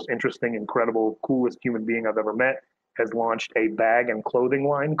probably the most interesting, incredible, coolest human being I've ever met, has launched a bag and clothing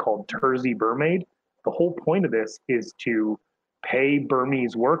line called Terzi Burmade. The whole point of this is to pay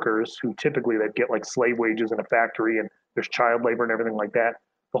Burmese workers who typically that get like slave wages in a factory and there's child labor and everything like that.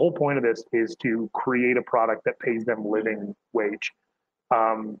 The whole point of this is to create a product that pays them living wage.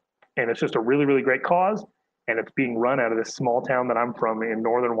 And it's just a really, really great cause. And it's being run out of this small town that I'm from in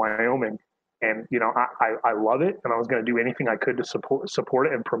northern Wyoming. And, you know, I love it, and I was going to do anything I could to support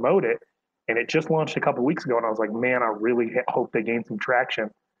it and promote it. And it just launched a couple of weeks ago, and I was like, man, I really hope they gain some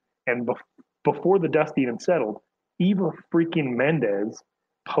traction. And before the dust even settled, Eva freaking Mendes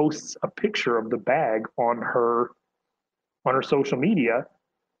posts a picture of the bag on her social media,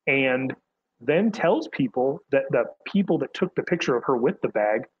 and then tells people that the people that took the picture of her with the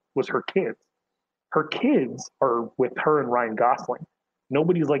bag was her kids. Her kids are with her and Ryan Gosling.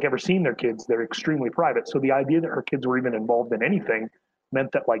 Nobody's like ever seen their kids. They're extremely private. So the idea that her kids were even involved in anything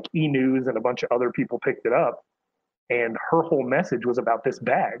meant that like E! News and a bunch of other people picked it up. And her whole message was about this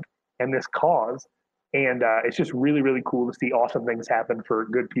bag and this cause. And it's just really, really cool to see awesome things happen for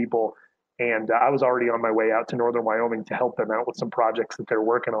good people. And I was already on my way out to Northern Wyoming to help them out with some projects that they're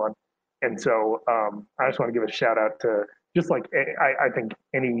working on. And so I just want to give a shout out to just like, I think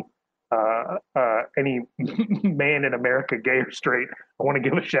any man in America, gay or straight, I want to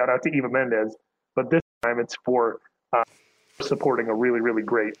give a shout out to Eva Mendes. But this time it's for supporting a really, really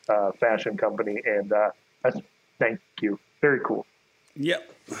great fashion company. And thank you. Very cool.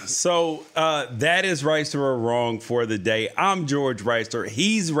 Yep. So that is Reister or Wrong for the day. I'm George Reister.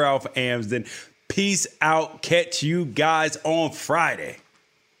 He's Ralph Amsden. Peace out. Catch you guys on Friday.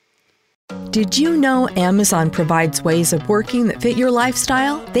 Did you know Amazon provides ways of working that fit your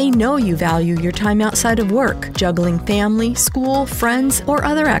lifestyle? They know you value your time outside of work, juggling family, school, friends, or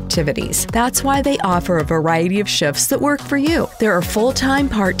other activities. That's why they offer a variety of shifts that work for you. There are full-time,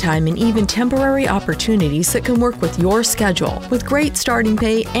 part-time, and even temporary opportunities that can work with your schedule, with great starting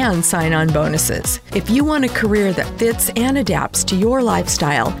pay and sign-on bonuses. If you want a career that fits and adapts to your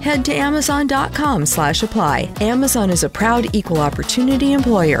lifestyle, head to Amazon.com/apply. Amazon is a proud equal opportunity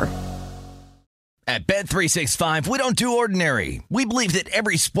employer. At Bet365, we don't do ordinary. We believe that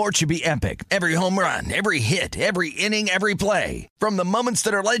every sport should be epic. Every home run, every hit, every inning, every play. From the moments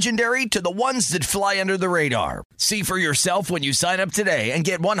that are legendary to the ones that fly under the radar. See for yourself when you sign up today and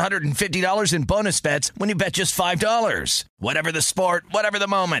get $150 in bonus bets when you bet just $5. Whatever the sport, whatever the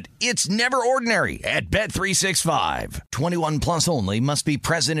moment, it's never ordinary at Bet365. 21 plus only. Must be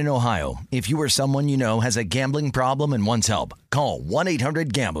present in Ohio. If you or someone you know has a gambling problem and wants help, call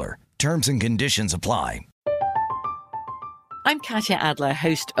 1-800-GAMBLER. Terms and conditions apply. I'm Katya Adler,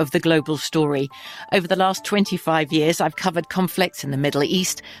 host of The Global Story. Over the last 25 years, I've covered conflicts in the Middle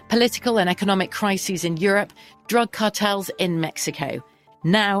East, political and economic crises in Europe, drug cartels in Mexico.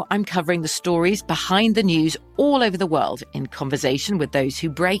 Now I'm covering the stories behind the news all over the world in conversation with those who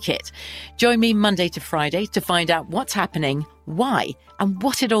break it. Join me Monday to Friday to find out what's happening, why, and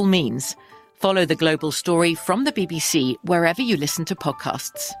what it all means. Follow The Global Story from the BBC wherever you listen to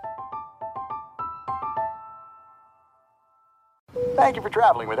podcasts. Thank you for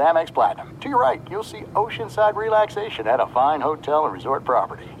traveling with Amex Platinum. To your right, you'll see oceanside relaxation at a fine hotel and resort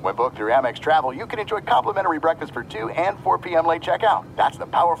property. When booked through Amex Travel, you can enjoy complimentary breakfast for 2 and 4 p.m. late checkout. That's the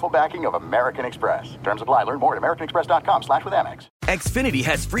powerful backing of American Express. Terms apply. Learn more at americanexpress.com/withAmex. Xfinity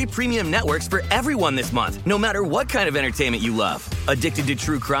has free premium networks for everyone this month, no matter what kind of entertainment you love. Addicted to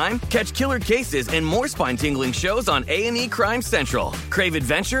true crime? Catch killer cases and more spine-tingling shows on A&E Crime Central. Crave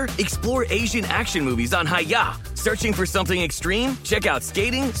adventure? Explore Asian action movies on Hi-YAH. Searching for something extreme? Check out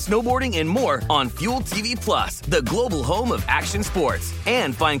skating, snowboarding, and more on Fuel TV Plus, the global home of action sports.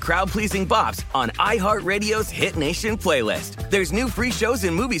 And find crowd-pleasing bops on iHeartRadio's Hit Nation playlist. There's new free shows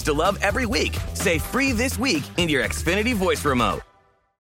and movies to love every week. Say free this week in your Xfinity voice remote.